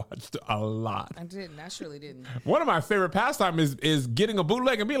 I watched a lot. I didn't. I surely didn't. One of my favorite pastimes is getting a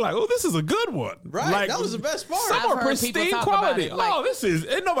bootleg and being like, oh, this is a good one. Right, Like, that was the best part. Some I've more heard people pristine talk about quality. it, like- Oh, this is,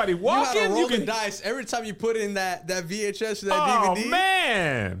 ain't nobody You walking. had to roll the can, dice every time you put in that VHS or that oh, DVD.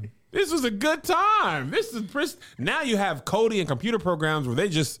 man. This was a good time. This is now you have Kodi and computer programs where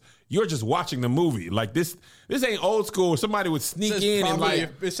you're just watching the movie. Like this ain't old school. Somebody would sneak in and like,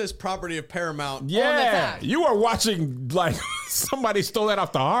 It says property of Paramount. yeah, top. you are watching like somebody stole that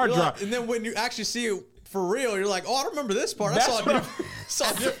off the hard You're drive. like- and then when you actually see it for real, you're like, oh, I remember this part. I That's saw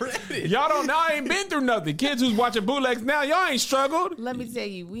right. a different edit. Y'all don't know. I ain't been through nothing. Kids who's watching bootlegs now, y'all ain't struggled. Let me tell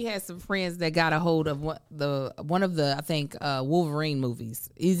you, we had some friends that got a hold of one of the I think Wolverine movies.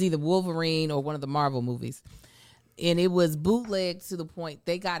 It's either Wolverine or one of the Marvel movies. And it was bootleg to the point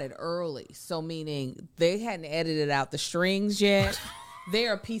they got it early. So meaning they hadn't edited out the strings yet.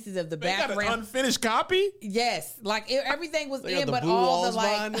 There are pieces of the They got background. an unfinished copy. Yes, like everything was They got in, the but blue all the walls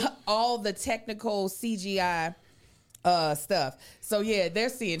like behind it? all the technical CGI stuff. So yeah, they're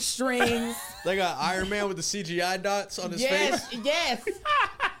seeing strings. They got Iron Man with the CGI dots on his Yes, face. yes.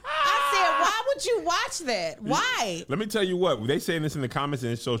 I said, why would you watch that? Why? Let me tell you what they saying this in the comments,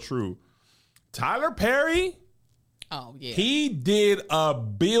 and it's so true. Tyler Perry, Oh yeah. he did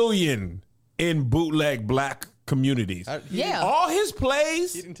 $1 billion in bootleg black communities. Yeah. All his He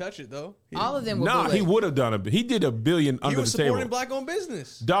plays. didn't touch it though. He, All of them were Nah, bootleg. he would have done it. He did $1 billion he under was the table. supporting black-owned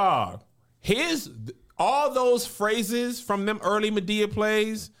business. Dog, all those phrases from them early Medea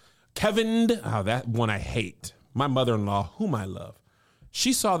plays, that one I hate. My mother-in-law, whom I love,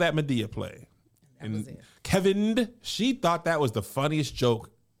 she saw that Medea play. was it. She thought that was the funniest joke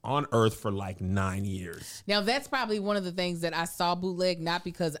on earth for like 9 years. Now that's probably one of the things that I saw bootleg, not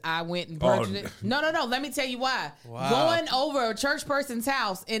because I went and Oh, purchased it. No. Let me tell you why. Wow. Going over a church person's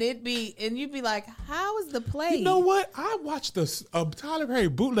house and you'd be like, how is the play? You know what? I watched this Tyler Perry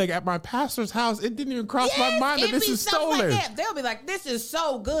bootleg at my pastor's house. It didn't even cross my mind that it'd this be is stuff stolen. Like that. They'll be like, this is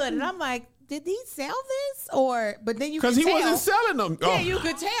so good. And I'm like, did he sell this? But then you Because could he tell. wasn't selling them. Yeah, Oh, you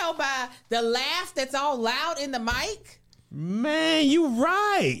could tell by the laugh that's all loud in the mic. man, you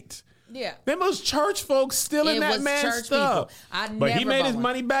right. Yeah. Them was church folks stealing It that was man's church stuff. people. I But he never made bought his one.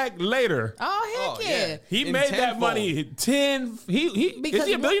 money back later. Oh, heck yeah. He In made that tenfold. money 10. Is Because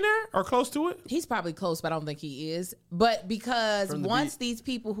he a what- billionaire or close to it? He's probably close, but I don't think he is. But because From the once beat. these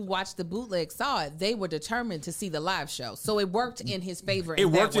people who watched the bootleg saw it, they were determined to see the live show. So it worked in his favor. It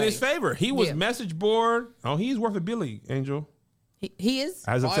worked in way. his favor. He was Yeah. message board. Oh, he's worth $1 billion, Angel, He is?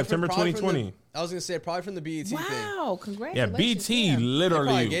 as of Probably September probably from 2020. I was gonna say probably from the BET thing. Wow, Yeah, congratulations. BT to him. They probably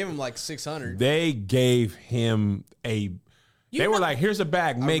literally gave him like 600. they gave him a. They were know- like, "Here's a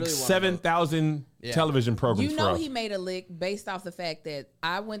bag. Make really wanna 7,000 Yeah. television programs You for know us." he made a lick based off the fact that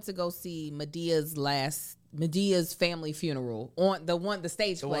I went to go see Medea's family funeral on the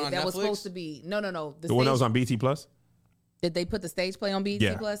stage The play one on that was Netflix? supposed to be the the one that stage- was on BT Plus. Did they put the stage play on BET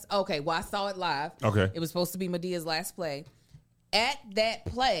Yeah. Plus? Okay, well I saw it live. Okay. It was supposed to be Medea's last play. At that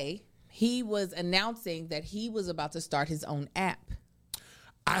play, he was announcing that he was about to start his own app.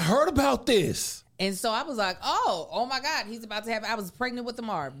 I heard about this. And so I was like, oh my God, he's about to have, I was pregnant with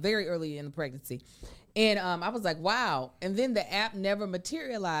Amar very early in the pregnancy. And I was like, wow. And then the app never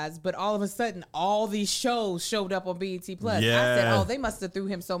materialized, but all of a sudden, all these shows showed up on BET Plus. Yeah. I said, oh, they must have threw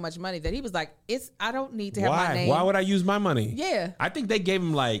him so much money that he was like, I don't need to have my name. Why would I use my money? Yeah. I think they gave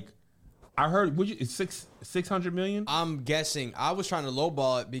him like, I heard, it's 600 million? I'm guessing. I was trying to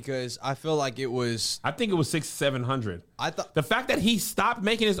lowball it because I feel like it was. I think it was 700. I thought the fact that he stopped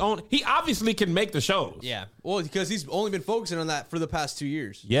making his own, he obviously can make the shows. Yeah. Well, because he's only been focusing on that for the past 2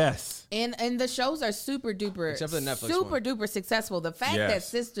 years. Yes. And the shows are super duper, Except for the Netflix super one. duper successful. The fact that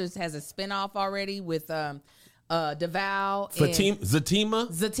Sisters has a spinoff already with DeVal and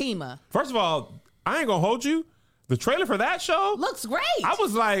Zatima. First of all, I ain't gonna hold you. The trailer for that show looks great. I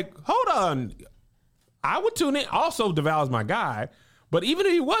was like, hold on. I would tune in. Also, DeVal's my guy. But even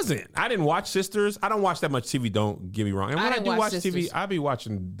if he wasn't, I didn't watch Sisters. I don't watch that much TV, don't get me wrong. And when I do watch TV, I be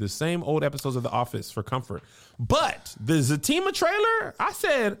watching the same old episodes of The Office for comfort. But the Zatima trailer, I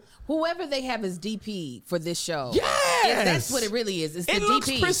said, whoever they have as DP for this show. Yes! That's what it really is. It's the it DP.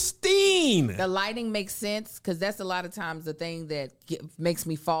 looks pristine. The lighting makes sense because that's a lot of times the thing that makes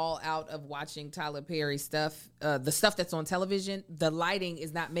me fall out of watching Tyler Perry stuff. The stuff that's on television, the lighting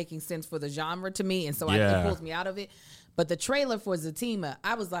is not making sense for the genre to me. And so it pulls me out of it. But the trailer for Zatima,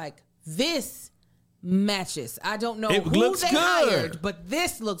 I was like, this matches. I don't know who they hired, but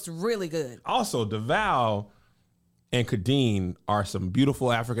this looks really good. Also, DeVal and Kadeen are some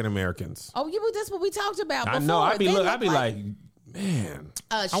beautiful African Americans. Oh, that's what we talked about before. I know. I'd be like, man.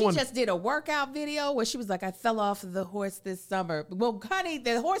 She just did a workout video where she was like, I fell off the horse this summer. Well, honey,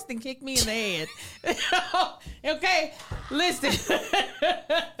 the horse done kicked me in the head. Okay, listen.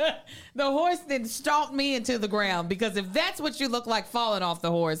 The horse then stomped me into the ground because if that's what you look like falling off the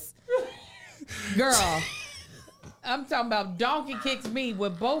horse, girl, I'm talking about donkey kicks me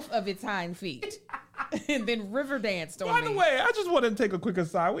with both of its hind feet. And then river danced on me. By the way, I just want to take a quick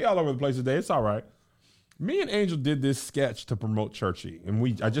aside. We all over the place today. It's all right. Me and Angel did this sketch to promote Churchy,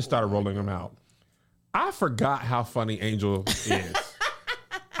 and I just started rolling them out. I forgot how funny Angel is.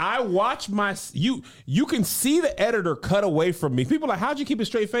 I watch you can see the editor cut away from me. People are like, how'd you keep a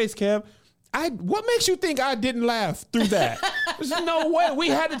straight face, Kev? What makes you think I didn't laugh through that? There's no way. We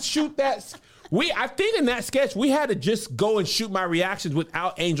had to shoot that. I think in that sketch, we had to just go and shoot my reactions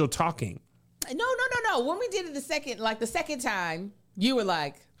without Angel talking. No. When we did it the second time, you were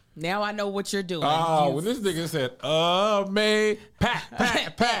like, now I know what you're doing. Oh, when this nigga said, May,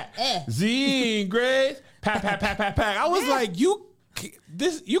 pat, Z, Grace, pat. I was like, you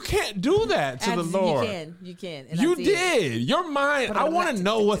can't do that to the Lord. You can. You did. Your mind, I want to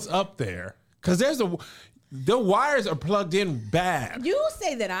know what's up there. Because the wires are plugged in bad. You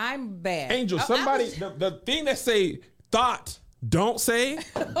say that I'm bad. Angel, the thing that say thought, don't say,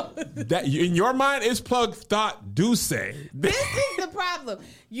 that in your mind is plugged thought, do say. This is the problem.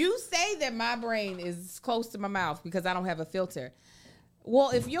 You say that my brain is close to my mouth because I don't have a filter. Well,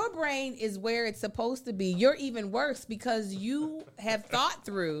 if your brain is where it's supposed to be, you're even worse because you have thought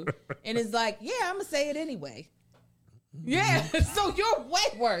through and it's like, yeah, I'm going to say it anyway. Yeah, so you're way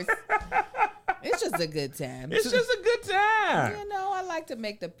worse. It's just a good time. It's just a good time. You know, I like to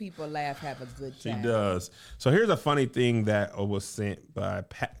make the people laugh, have a good time. She does. So here's a funny thing that was sent by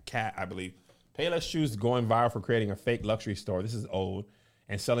Kat, I believe. Payless Shoes going viral for creating a fake luxury store. This is old.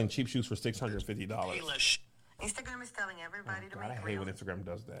 And selling cheap shoes for $650. Instagram is telling everybody to make I hate when Instagram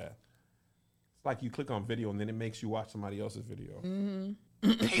does that. It's like you click on video and then it makes you watch somebody else's video. Mm-hmm.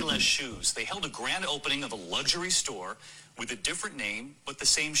 Payless Shoes. They held a grand opening of a luxury store with a different name but the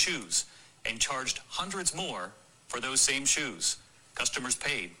same shoes and charged hundreds more for those same shoes. Customers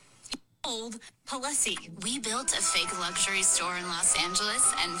paid. Old Palessi. We built a fake luxury store in Los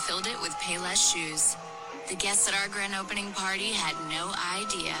Angeles and filled it with Payless Shoes. The guests at our grand opening party had no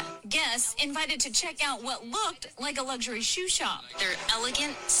idea. Guests invited to check out what looked like a luxury shoe shop. They're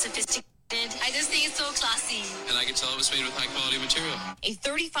elegant, sophisticated. I just think it's so classy. And I can tell it was made with high quality material. A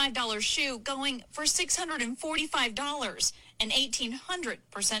 $35 shoe going for $645, an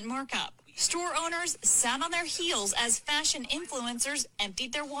 1,800% markup. Store owners sat on their heels as fashion influencers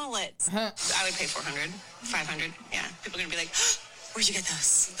emptied their wallets. I would pay $400, $500. Yeah, people are gonna be like, where'd you get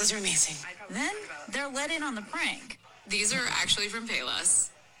those? Those are amazing. Then they're let in on the prank. These are actually from Payless.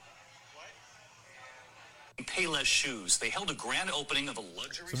 Payless Shoes. They held a grand opening of a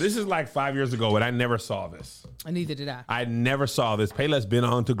luxury. So this is like 5 years ago, and I never saw this. And neither did I. I never saw this. Payless been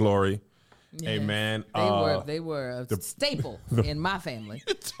on to glory. Yeah. Hey man, they were a staple in my family.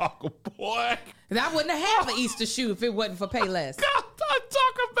 Talk boy, and I wouldn't have an Easter shoe if it wasn't for Payless. Talk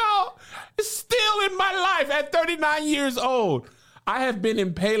about Still in my life at 39 years old. I have been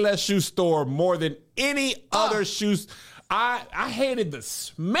in Payless Shoe store more than any other shoes. I hated the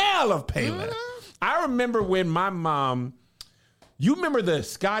smell of Payless. I remember when my mom, you remember the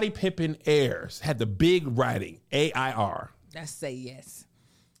Scottie Pippen Airs had the big writing, AIR. That's say yes.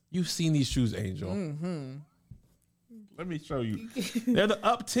 You've seen these shoes, Angel. Let me show you. They're the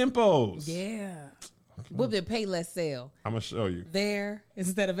up tempos. Yeah. What did Payless sell? I'm going to show you. There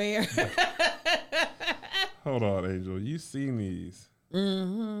instead of air. Hold on, Angel. You've seen these.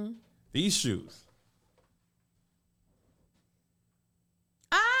 These shoes.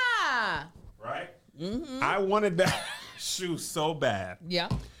 Right? I wanted that shoe so bad. Yeah.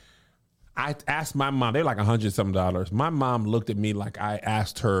 I asked my mom, they're like $100-something. My mom looked at me like I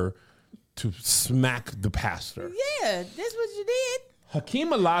asked her to smack the pastor. Yeah, that's what you did. Hakeem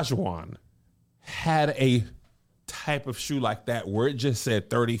Olajuwon had a type of shoe like that where it just said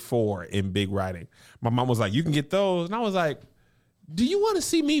 34 in big writing. My mom was like, you can get those. And I was like, do you want to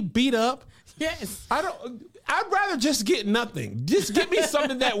see me beat up? Yes. I'd rather just get nothing. Just give me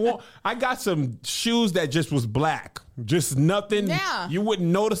something that won't. I got some shoes that just was black. Just nothing. Yeah. You wouldn't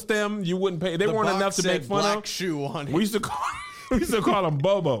notice them. You wouldn't pay. They weren't enough to make fun black of. Shoe on it. We used to call them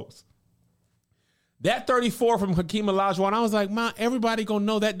Bobos. That 34 from Hakeem Olajuwon, I was like, Mom, everybody gonna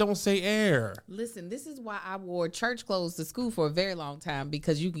know that don't say air. Listen, this is why I wore church clothes to school for a very long time,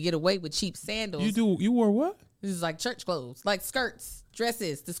 because you can get away with cheap sandals. You wore what? This is like church clothes, like skirts,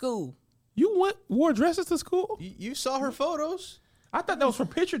 dresses to school. You wore dresses to school? You saw her photos? I thought that was for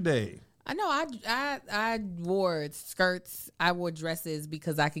picture day. I know. I wore skirts. I wore dresses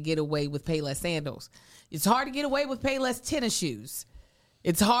because I could get away with Payless sandals. It's hard to get away with Payless tennis shoes.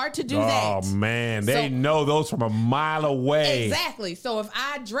 It's hard to do that. Oh, man. They know those from a mile away. Exactly. So if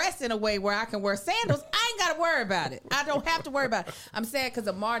I dress in a way where I can wear sandals, I ain't got to worry about it. I don't have to worry about it. I'm sad because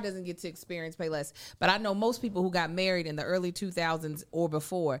Amar doesn't get to experience Payless. But I know most people who got married in the early 2000s or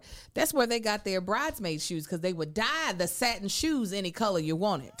before, that's where they got their bridesmaid shoes, because they would dye the satin shoes any color you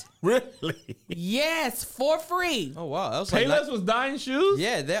wanted. Really? Yes, for free. Oh, wow. That was Payless was dyeing shoes?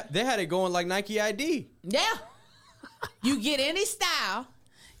 Yeah, they had it going like Nike ID. Yeah. You get any style,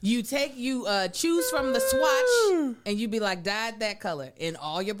 you choose from the swatch, and you be like, dyed that color in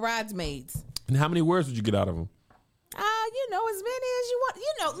all your bridesmaids. And how many wears would you get out of them? As many as you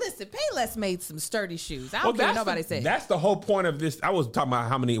want. Listen, Payless made some sturdy shoes. I don't care what nobody says. That's the whole point of this. I was talking about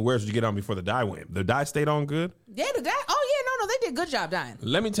how many wears would you get on before the dye went. The dye stayed on good? Yeah, the dye. Oh, yeah, no, they did a good job dyeing.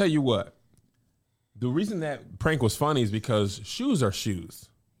 Let me tell you what. The reason that prank was funny is because shoes are shoes.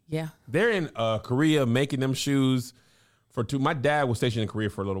 Yeah. They're in Korea making them shoes. My dad was stationed in Korea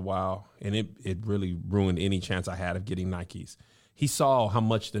for a little while, and it really ruined any chance I had of getting Nikes. He saw how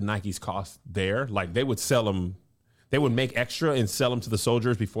much the Nikes cost there. Like, they would sell them, they would make extra and sell them to the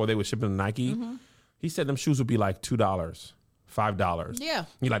soldiers before they would ship them to Nike. Mm-hmm. He said them shoes would be like $2, $5. Yeah.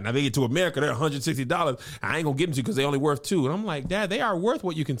 He's like, now they get to America, they're $160. I ain't gonna get them to you because they only worth $2. And I'm like, Dad, they are worth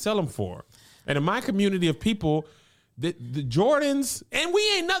what you can sell them for. And in my community of people, the Jordans, and we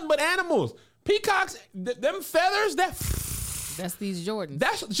ain't nothing but animals. Peacocks, them feathers, that's these Jordans.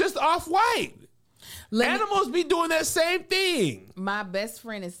 That's just off-white. Animals be doing that same thing. My best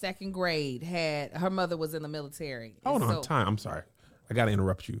friend in second grade her mother was in the military. Hold on, time. I'm sorry. I got to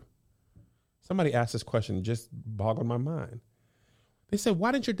interrupt you. Somebody asked this question, just boggled my mind. They said,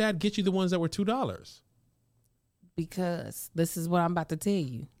 why didn't your dad get you the ones that were $2? Because this is what I'm about to tell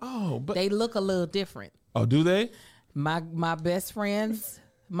you. Oh, but they look a little different. Oh, do they? My best friend's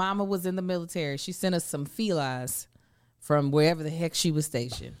mama was in the military. She sent us some felines from wherever the heck she was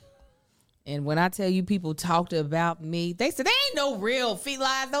stationed. And when I tell you people talked about me, they said, they ain't no real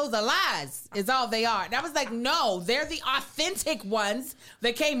felines. Those are lies. Is all they are. And I was like, no, they're the authentic ones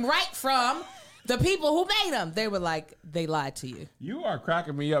that came right from the people who made them. They were like, they lied to you. You are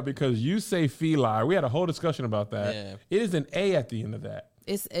cracking me up because you say feline. We had a whole discussion about that. Yeah. It is an A at the end of that.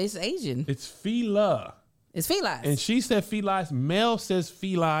 It's Asian. It's fela. It's felines. And she said felines. Mel says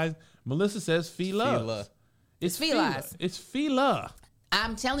felines. Melissa says fela. It's felines. It's fela.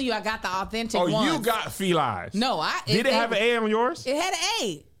 I'm telling you, I got the authentic ones. Oh, you got felines. No, Did it have an A on yours? It had an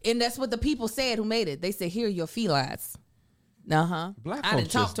A. And that's what the people said who made it. They said, here are your felines. Uh-huh. I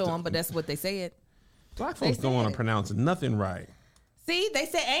didn't talk to them, but that's what they said. Black folks don't want to pronounce nothing right. See, they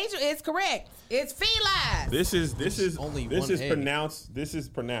said angel is correct. It's felines. This is only this is pronounced. This is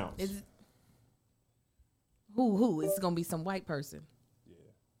pronounced. Who? It's gonna be some white person. Yeah.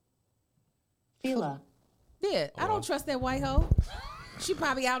 Fila. Yeah, I don't trust that white hoe. She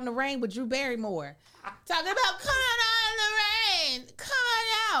probably out in the rain with Drew Barrymore, talking about coming out in the rain, coming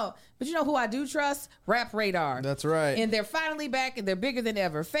out. But you know who I do trust? Rap Radar. That's right. And they're finally back, and they're bigger than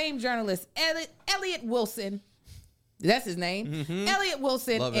ever. Famed journalist Elliot Wilson, that's his name, Elliot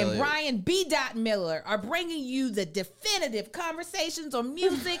Wilson Love and Elliot. Brian B. Miller are bringing you the definitive conversations on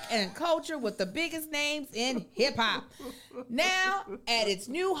music and culture with the biggest names in hip-hop. Now, at its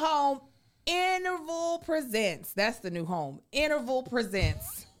new home, Interval Presents. That's the new home. Interval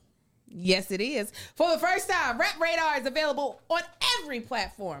Presents. Yes, it is. For the first time, Rap Radar is available on every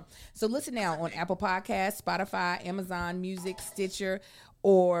platform. So listen now on Apple Podcasts, Spotify, Amazon Music, Stitcher,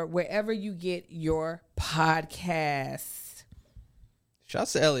 or wherever you get your podcasts.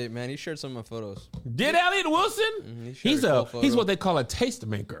 Shouts to Elliot, man. He shared some of my photos. Did Elliot Wilson? He's what they call a taste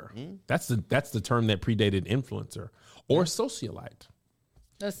maker. That's the term that predated influencer or socialite.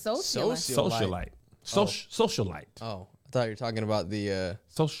 A socialite. Socialite. Oh, I thought you were talking about the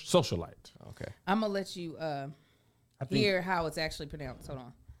socialite. Okay. I'm gonna let you hear how it's actually pronounced. Hold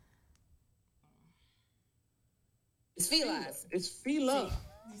on. It's felines. It's Fila.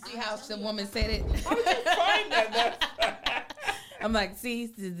 See how the woman said it? I'm like, see,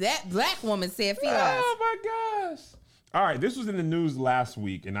 that black woman said felines. Oh my gosh. All right, this was in the news last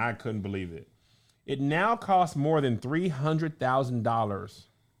week, and I couldn't believe it. It now costs more than $300,000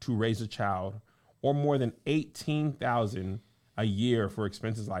 to raise a child, or more than $18,000 a year for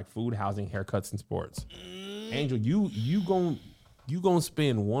expenses like food, housing, haircuts, and sports. Angel, you gonna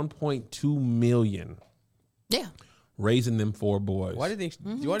spend $1.2 million. Yeah. raising them four boys. Why do you think?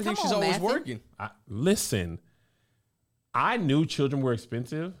 Why do you think she's always working? Listen, I knew children were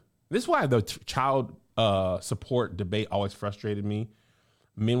expensive. This is why the child support debate always frustrated me.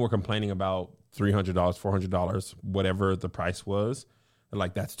 Men were complaining about $300, $400, whatever the price was. They're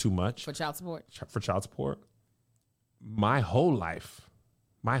like, that's too much for child support. For child support, my whole life,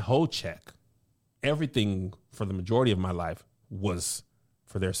 my whole check, everything for the majority of my life was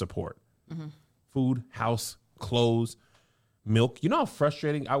for their support. Mm-hmm. Food, house, clothes, milk. You know how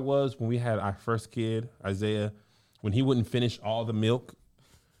frustrating I was when we had our first kid, Isaiah, when he wouldn't finish all the milk.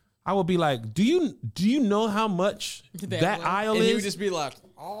 I would be like, do you know how much that aisle is? And he would just be like,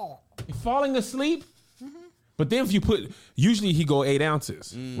 oh. Falling asleep. Mm-hmm. But then if you usually he go 8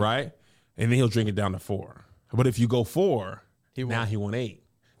 ounces, right? And then he'll drink it down to 4. But if you go 4, now he want 8.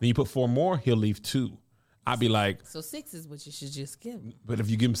 Then you put 4 more, he'll leave 2. I'd be like, so 6 is what you should just give him. But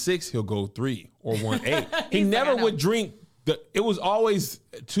if you give him 6, he'll go 3 or 1 8. He never would drink. It was always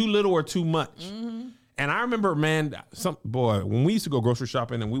too little or too much. Mm-hmm. And I remember, man, when we used to go grocery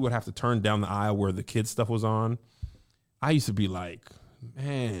shopping and we would have to turn down the aisle where the kids stuff was on, I used to be like,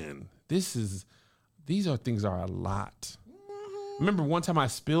 man, these things are a lot. Mm-hmm. Remember one time I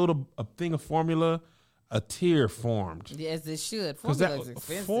spilled a thing of formula, a tear formed. Yes, it should. Formula's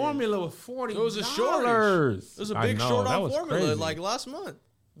expensive. Formula was $40. It was a shortage. It was a big short on formula crazy. like last month.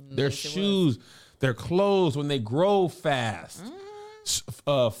 Their shoes, their clothes when they grow fast. Mm-hmm.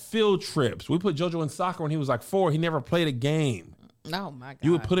 Field trips. We put JoJo in soccer when he was like 4. He never played a game. Oh my God!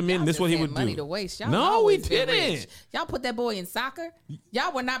 You would put him in. This is what he would money do. To waste. Y'all no, we didn't. Y'all put that boy in soccer.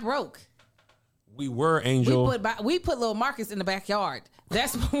 Y'all were not broke. We were, Angel. We put little Marcus in the backyard.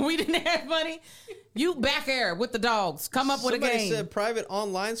 That's when we didn't have money. You back air with the dogs. Come up with a game. Somebody said private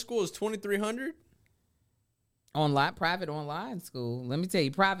online school is $2,300. Private online school. Let me tell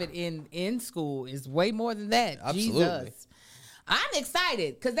you, private in school is way more than that. Absolutely. Jesus. I'm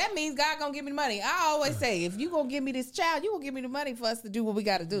excited because that means God gonna give me the money. I always say, if you gonna give me this child, you gonna give me the money for us to do what we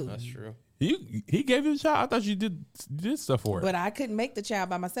got to do. That's true. He gave you the child. I thought you did stuff for it. But I couldn't make the child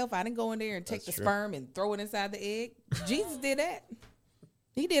by myself. I didn't go in there and take the sperm and throw it inside the egg. Jesus did that.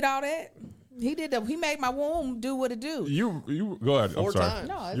 He did all that. He did. He made my womb do what it do. You go ahead. 4 times.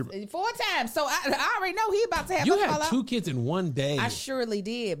 No, it's 4 times. So I already know he about to have. You had 2 kids in one day. I surely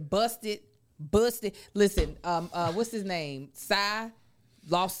did. Busted. Listen, what's his name? Sai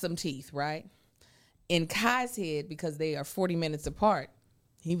lost some teeth, right? In Kai's head, because they are 40 minutes apart,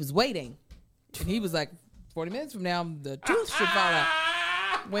 he was waiting. And he was like, 40 minutes from now, the tooth should fall out.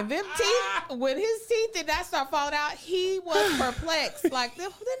 When his teeth did not start falling out, he was perplexed. Like,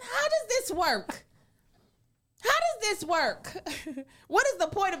 then how does this work? How does this work? What is the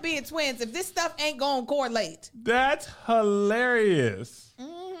point of being twins if this stuff ain't going to correlate? That's hilarious.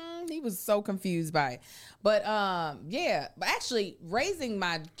 Mm-hmm. He was so confused by it. But but actually raising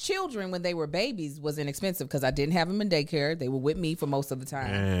my children when they were babies was inexpensive because I didn't have them in daycare. They were with me for most of the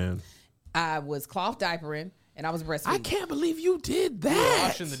time. Man. I was cloth diapering and I was breastfeeding. I can't believe you did that. You were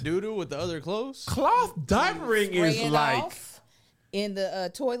washing the doo-doo with the other clothes? Cloth diapering is like... In the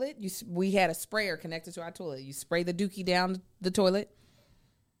toilet, we had a sprayer connected to our toilet. You spray the dookie down the toilet.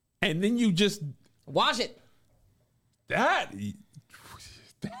 And then you just... Wash it.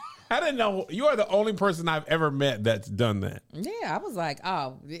 I didn't know. You are the only person I've ever met that's done that. Yeah, I was like,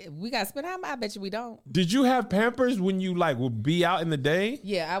 oh, we got to spend how much? I bet you we don't. Did you have Pampers when you like would be out in the day?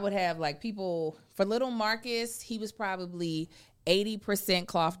 Yeah, I would have like people, for little Marcus, he was probably 80%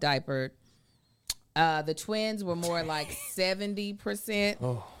 cloth diapered. The twins were more like 70%.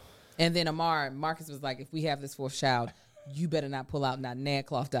 Oh. And then Marcus was like, if we have this fourth child, you better not pull out not Nad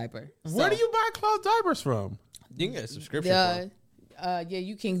cloth diaper. Where do you buy cloth diapers from? You can get a subscription. Yeah,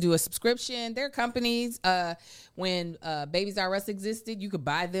 you can do a subscription. There are companies. When Babies R Us existed, you could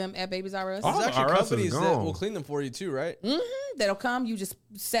buy them at Babies R Us. There's actually companies that will clean them for you too, right? Mm-hmm. That'll come. You just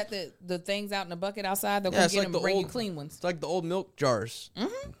set the things out in a bucket outside. They'll come get them and bring you clean ones. It's like the old milk jars.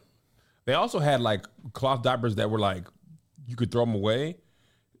 Mm-hmm. They also had like cloth diapers that were like you could throw them away.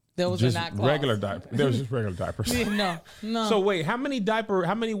 Those just are not cloth. Regular diapers. They were just regular diapers. No. So wait, how many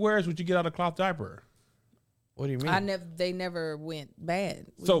wears would you get out of cloth diaper? What do you mean? They never went bad.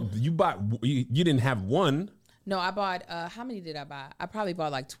 So you didn't have one. No, I bought, how many did I buy? I probably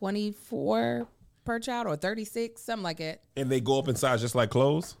bought like 24 per child or 36, something like that. And they go up in size just like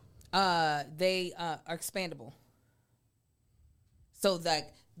clothes? They are expandable. So like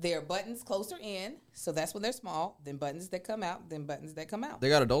there are buttons closer in, so that's when they're small, then buttons that come out, then buttons that come out. They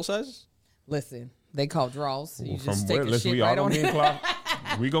got adult sizes? Listen, they call draws. You just From take where? the Listen, shit we right all on don't it. mean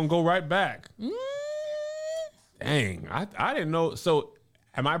we gonna go right back. Dang, I didn't know. So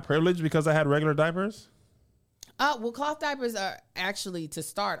am I privileged because I had regular diapers? Well, cloth diapers are actually, to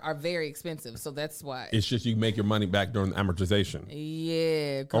start, are very expensive, so that's why. It's just you make your money back during the amortization.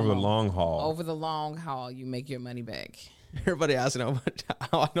 Yeah. Over the long haul. Over the long haul, you make your money back. Everybody asking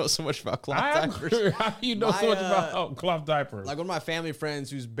how I know so much about cloth diapers. How do you know so much about cloth diapers? Like one of my family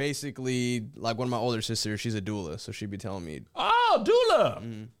friends who's basically like one of my older sisters, she's a doula, so she'd be telling me. Oh,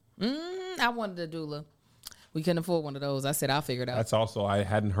 doula. I wanted a doula. We couldn't afford one of those. I said, I'll figure it out. That's also, I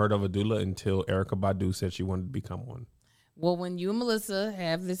hadn't heard of a doula until Erykah Badu said she wanted to become one. Well, when you and Melissa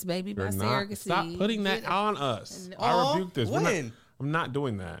have this baby by surrogacy. Stop putting that on us. Oh, I rebuke this. I'm not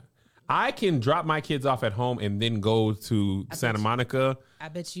doing that. I can drop my kids off at home and then go to Santa Monica. I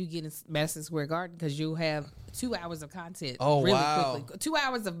bet you get in Madison Square Garden because you'll have 2 hours of content. Oh, really wow. quickly. 2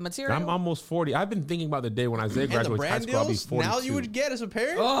 hours of material. I'm almost 40. I've been thinking about the day when Isaiah graduates high school. I'll be 42. Now you would get as a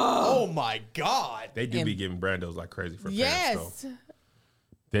parent? Oh my God. They do be giving brand deals like crazy for parents,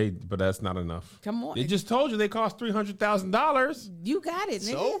 though. But that's not enough. Come on. They just told you they cost $300,000. You got it,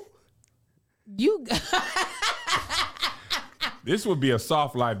 nigga. So? You got This would be a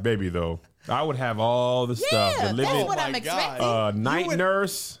soft life baby, though. I would have all the stuff. The living, that's what I'm expecting. Night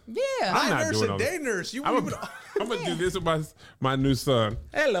nurse. Yeah. I'm not nurse doing and all day that. nurse. I'm going to do this with my new son.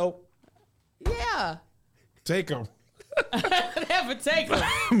 Hello. Yeah. Take him. Never take them.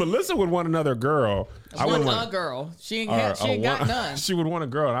 Melissa would want another girl. I want a girl. She ain't got none. She would want a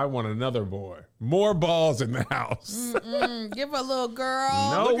girl, and I want another boy. More balls in the house. Give her a little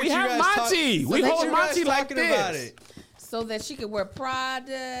girl. No, we have Monty. We hold Monty like this. About it. So that she could wear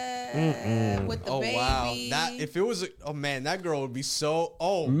Prada with the baby. Wow. If it was that girl would be so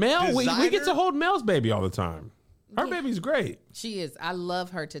Mel, we get to hold Mel's baby all the time. Her baby's great. She is. I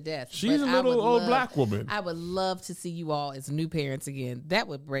love her to death. She's a little old black woman. I would love to see you all as new parents again. That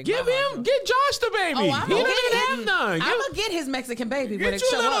would break my heart. Get Josh the baby. He doesn't even have none. I'm gonna get his Mexican baby when it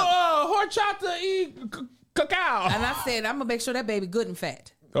show up. Get you a little horchata y cacao. And I said I'm gonna make sure that baby good and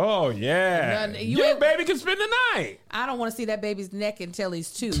fat. Oh yeah, your baby can spend the night. I don't want to see that baby's neck until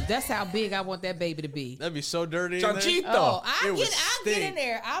he's 2. That's how big I want that baby to be. That'd be so dirty. Chanchito. Oh, I'll get in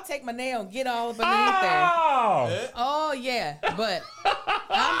there. I'll take my nail and get all up underneath there. Oh yeah, but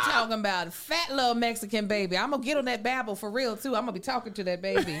I'm talking about a fat little Mexican baby. I'm gonna get on that babble for real too. I'm gonna be talking to that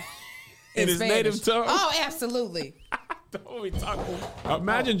baby in his native tongue. Oh, absolutely. Don't be talking.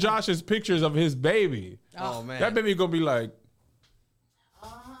 Imagine Josh's pictures of his baby. Oh man, that baby gonna be like.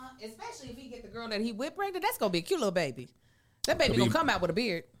 Especially if he get the girl that he whipped pregnant, that's gonna be a cute little baby. That baby gonna come out with a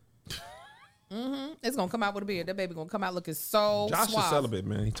beard. It's gonna come out with a beard. That baby gonna come out looking so Josh suave. is celibate,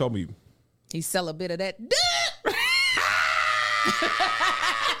 man. He told me. He sell a bit of that.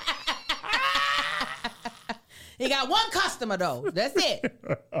 He got one customer though. That's it.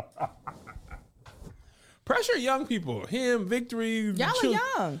 Pressure young people. Him, Victory. Y'all are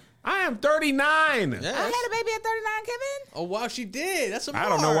young. I am 39. I Yes. had a baby at 39, Kevin. Oh, wow, she did. That's I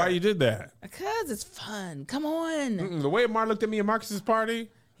don't know why you did that. Because it's fun. Come on. The way Mar looked at me at Marcus's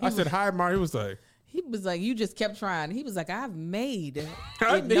party, I said, hi, Mar. He was like, you just kept trying. He was like, I've made it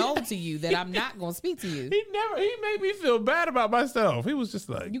known to you that I'm not going to speak to you. He made me feel bad about myself. He was just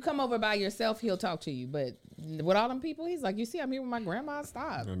like. You come over by yourself, he'll talk to you. But with all them people. He's like, you see, I'm here with my grandma.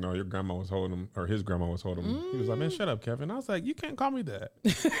 Stop. No, your grandma was holding him, or his grandma was holding him. He was like, man, shut up, Kevin. I was like, you can't call me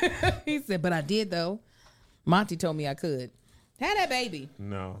that. He said, but I did, though. Monty told me I could. Have that baby.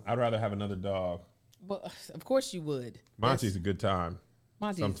 No, I'd rather have another dog. Well, of course you would. Monty's a good time.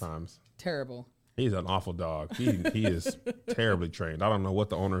 Monty's sometimes. Terrible. He's an awful dog. He is terribly trained. I don't know what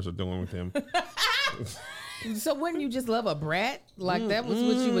the owners are doing with him. So wouldn't you just love a brat? Like that was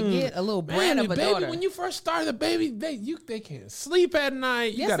what you would get, a little brat of a baby, daughter. when you first start the baby, they can't sleep at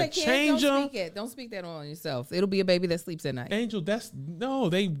night. You gotta change them. Don't speak that on yourself. It'll be a baby that sleeps at night. Angel, that's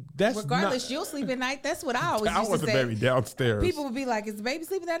regardless. You'll sleep at night. That's what I always used to say. I want the baby downstairs. People would be like, "Is the baby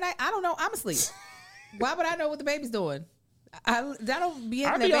sleeping that night?" I don't know. I'm asleep. Why would I know what the baby's doing? I don't be in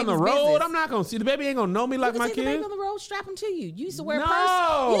I that be on the road. Business. I'm not gonna see the baby. Ain't gonna know me like my kids. kids. The baby on the road, strap him to you. You used to wear a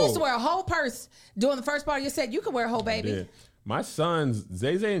purse. You used to wear a whole purse during the first part of your set. You could wear a whole baby. Yeah. My sons,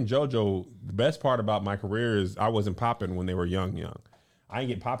 Zay and JoJo. The best part about my career is I wasn't popping when they were young. I didn't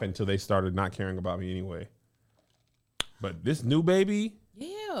get popping until they started not caring about me anyway. But this new baby,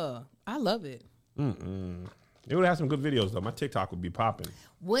 yeah, I love it. It would have some good videos though. My TikTok would be popping.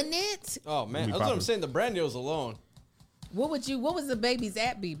 Wouldn't it? Oh man, that's what I'm saying. The brand deals alone. What was the baby's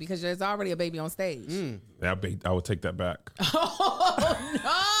app be? Because there's already a baby on stage. I would take that back.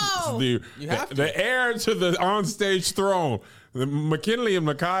 Oh no! The heir to the onstage throne. The McKinley and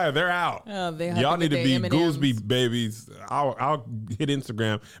Micaiah, they're out. Y'all need to be Goolsby babies. I'll hit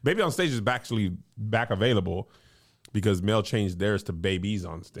Instagram. Baby on Stage is actually back available because Mel changed theirs to Babies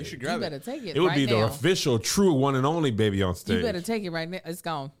on Stage. You should grab it. Better take it. It would right be now. the official, true, one and only Baby on Stage. You better take it right now. It's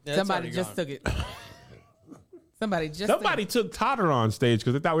gone. Yeah, Somebody just took it. Somebody took Totter on stage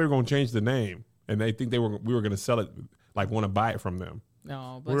because they thought we were going to change the name, and they think we were going to sell it, like want to buy it from them.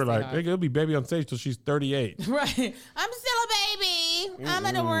 No, we were like, it'll be Baby on Stage till she's 38. Right. I'm still a baby. I'm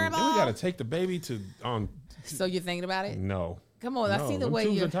adorable. Then we got to take the baby to on. So you're thinking about it? No. Come on, I see the way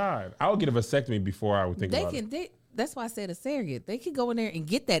you're tired. I would get a vasectomy before I would think about it. That's why I said a surrogate. They could go in there and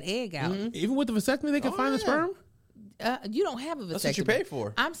get that egg out. Even with the vasectomy, they can find the sperm. You don't have a vasectomy. That's what you pay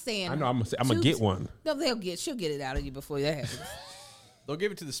for. I'm saying. I know. I'm gonna get one. No, she'll get it out of you before that happens. They'll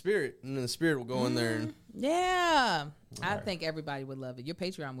give it to the spirit, and then the spirit will go in there. And yeah, I think everybody would love it. Your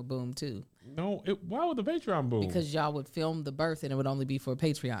Patreon would boom too. No, why would the Patreon boom? Because y'all would film the birth, and it would only be for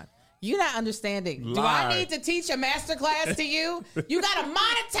Patreon. You're not understanding. Lie. Do I need to teach a master class to you? You got to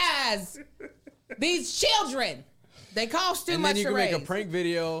monetize these children. They cost too much. And then you can raise. make a prank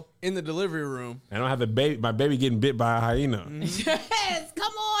video in the delivery room. I don't have my baby getting bit by a hyena. Yes,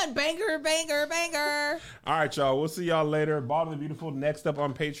 come on, banger, banger, banger. All right, y'all. We'll see y'all later. Bald and the Beautiful next up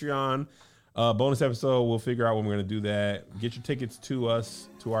on Patreon. Bonus episode. We'll figure out when we're gonna do that. Get your tickets to us,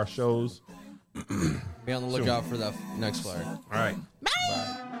 to our shows. Be on the lookout for that next flyer. All right.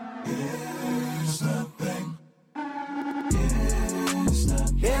 Bye.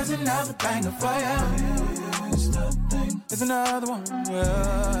 Here's another banger for you. Here's another one.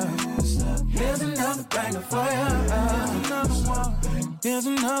 Here's another banger for you. Here's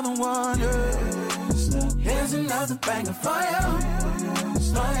another one. Here's another banger for you.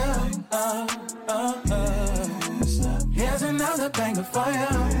 Here's another banger for you.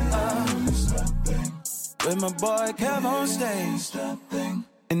 With my boy Kev on stage.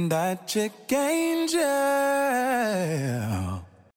 And that chick Angel.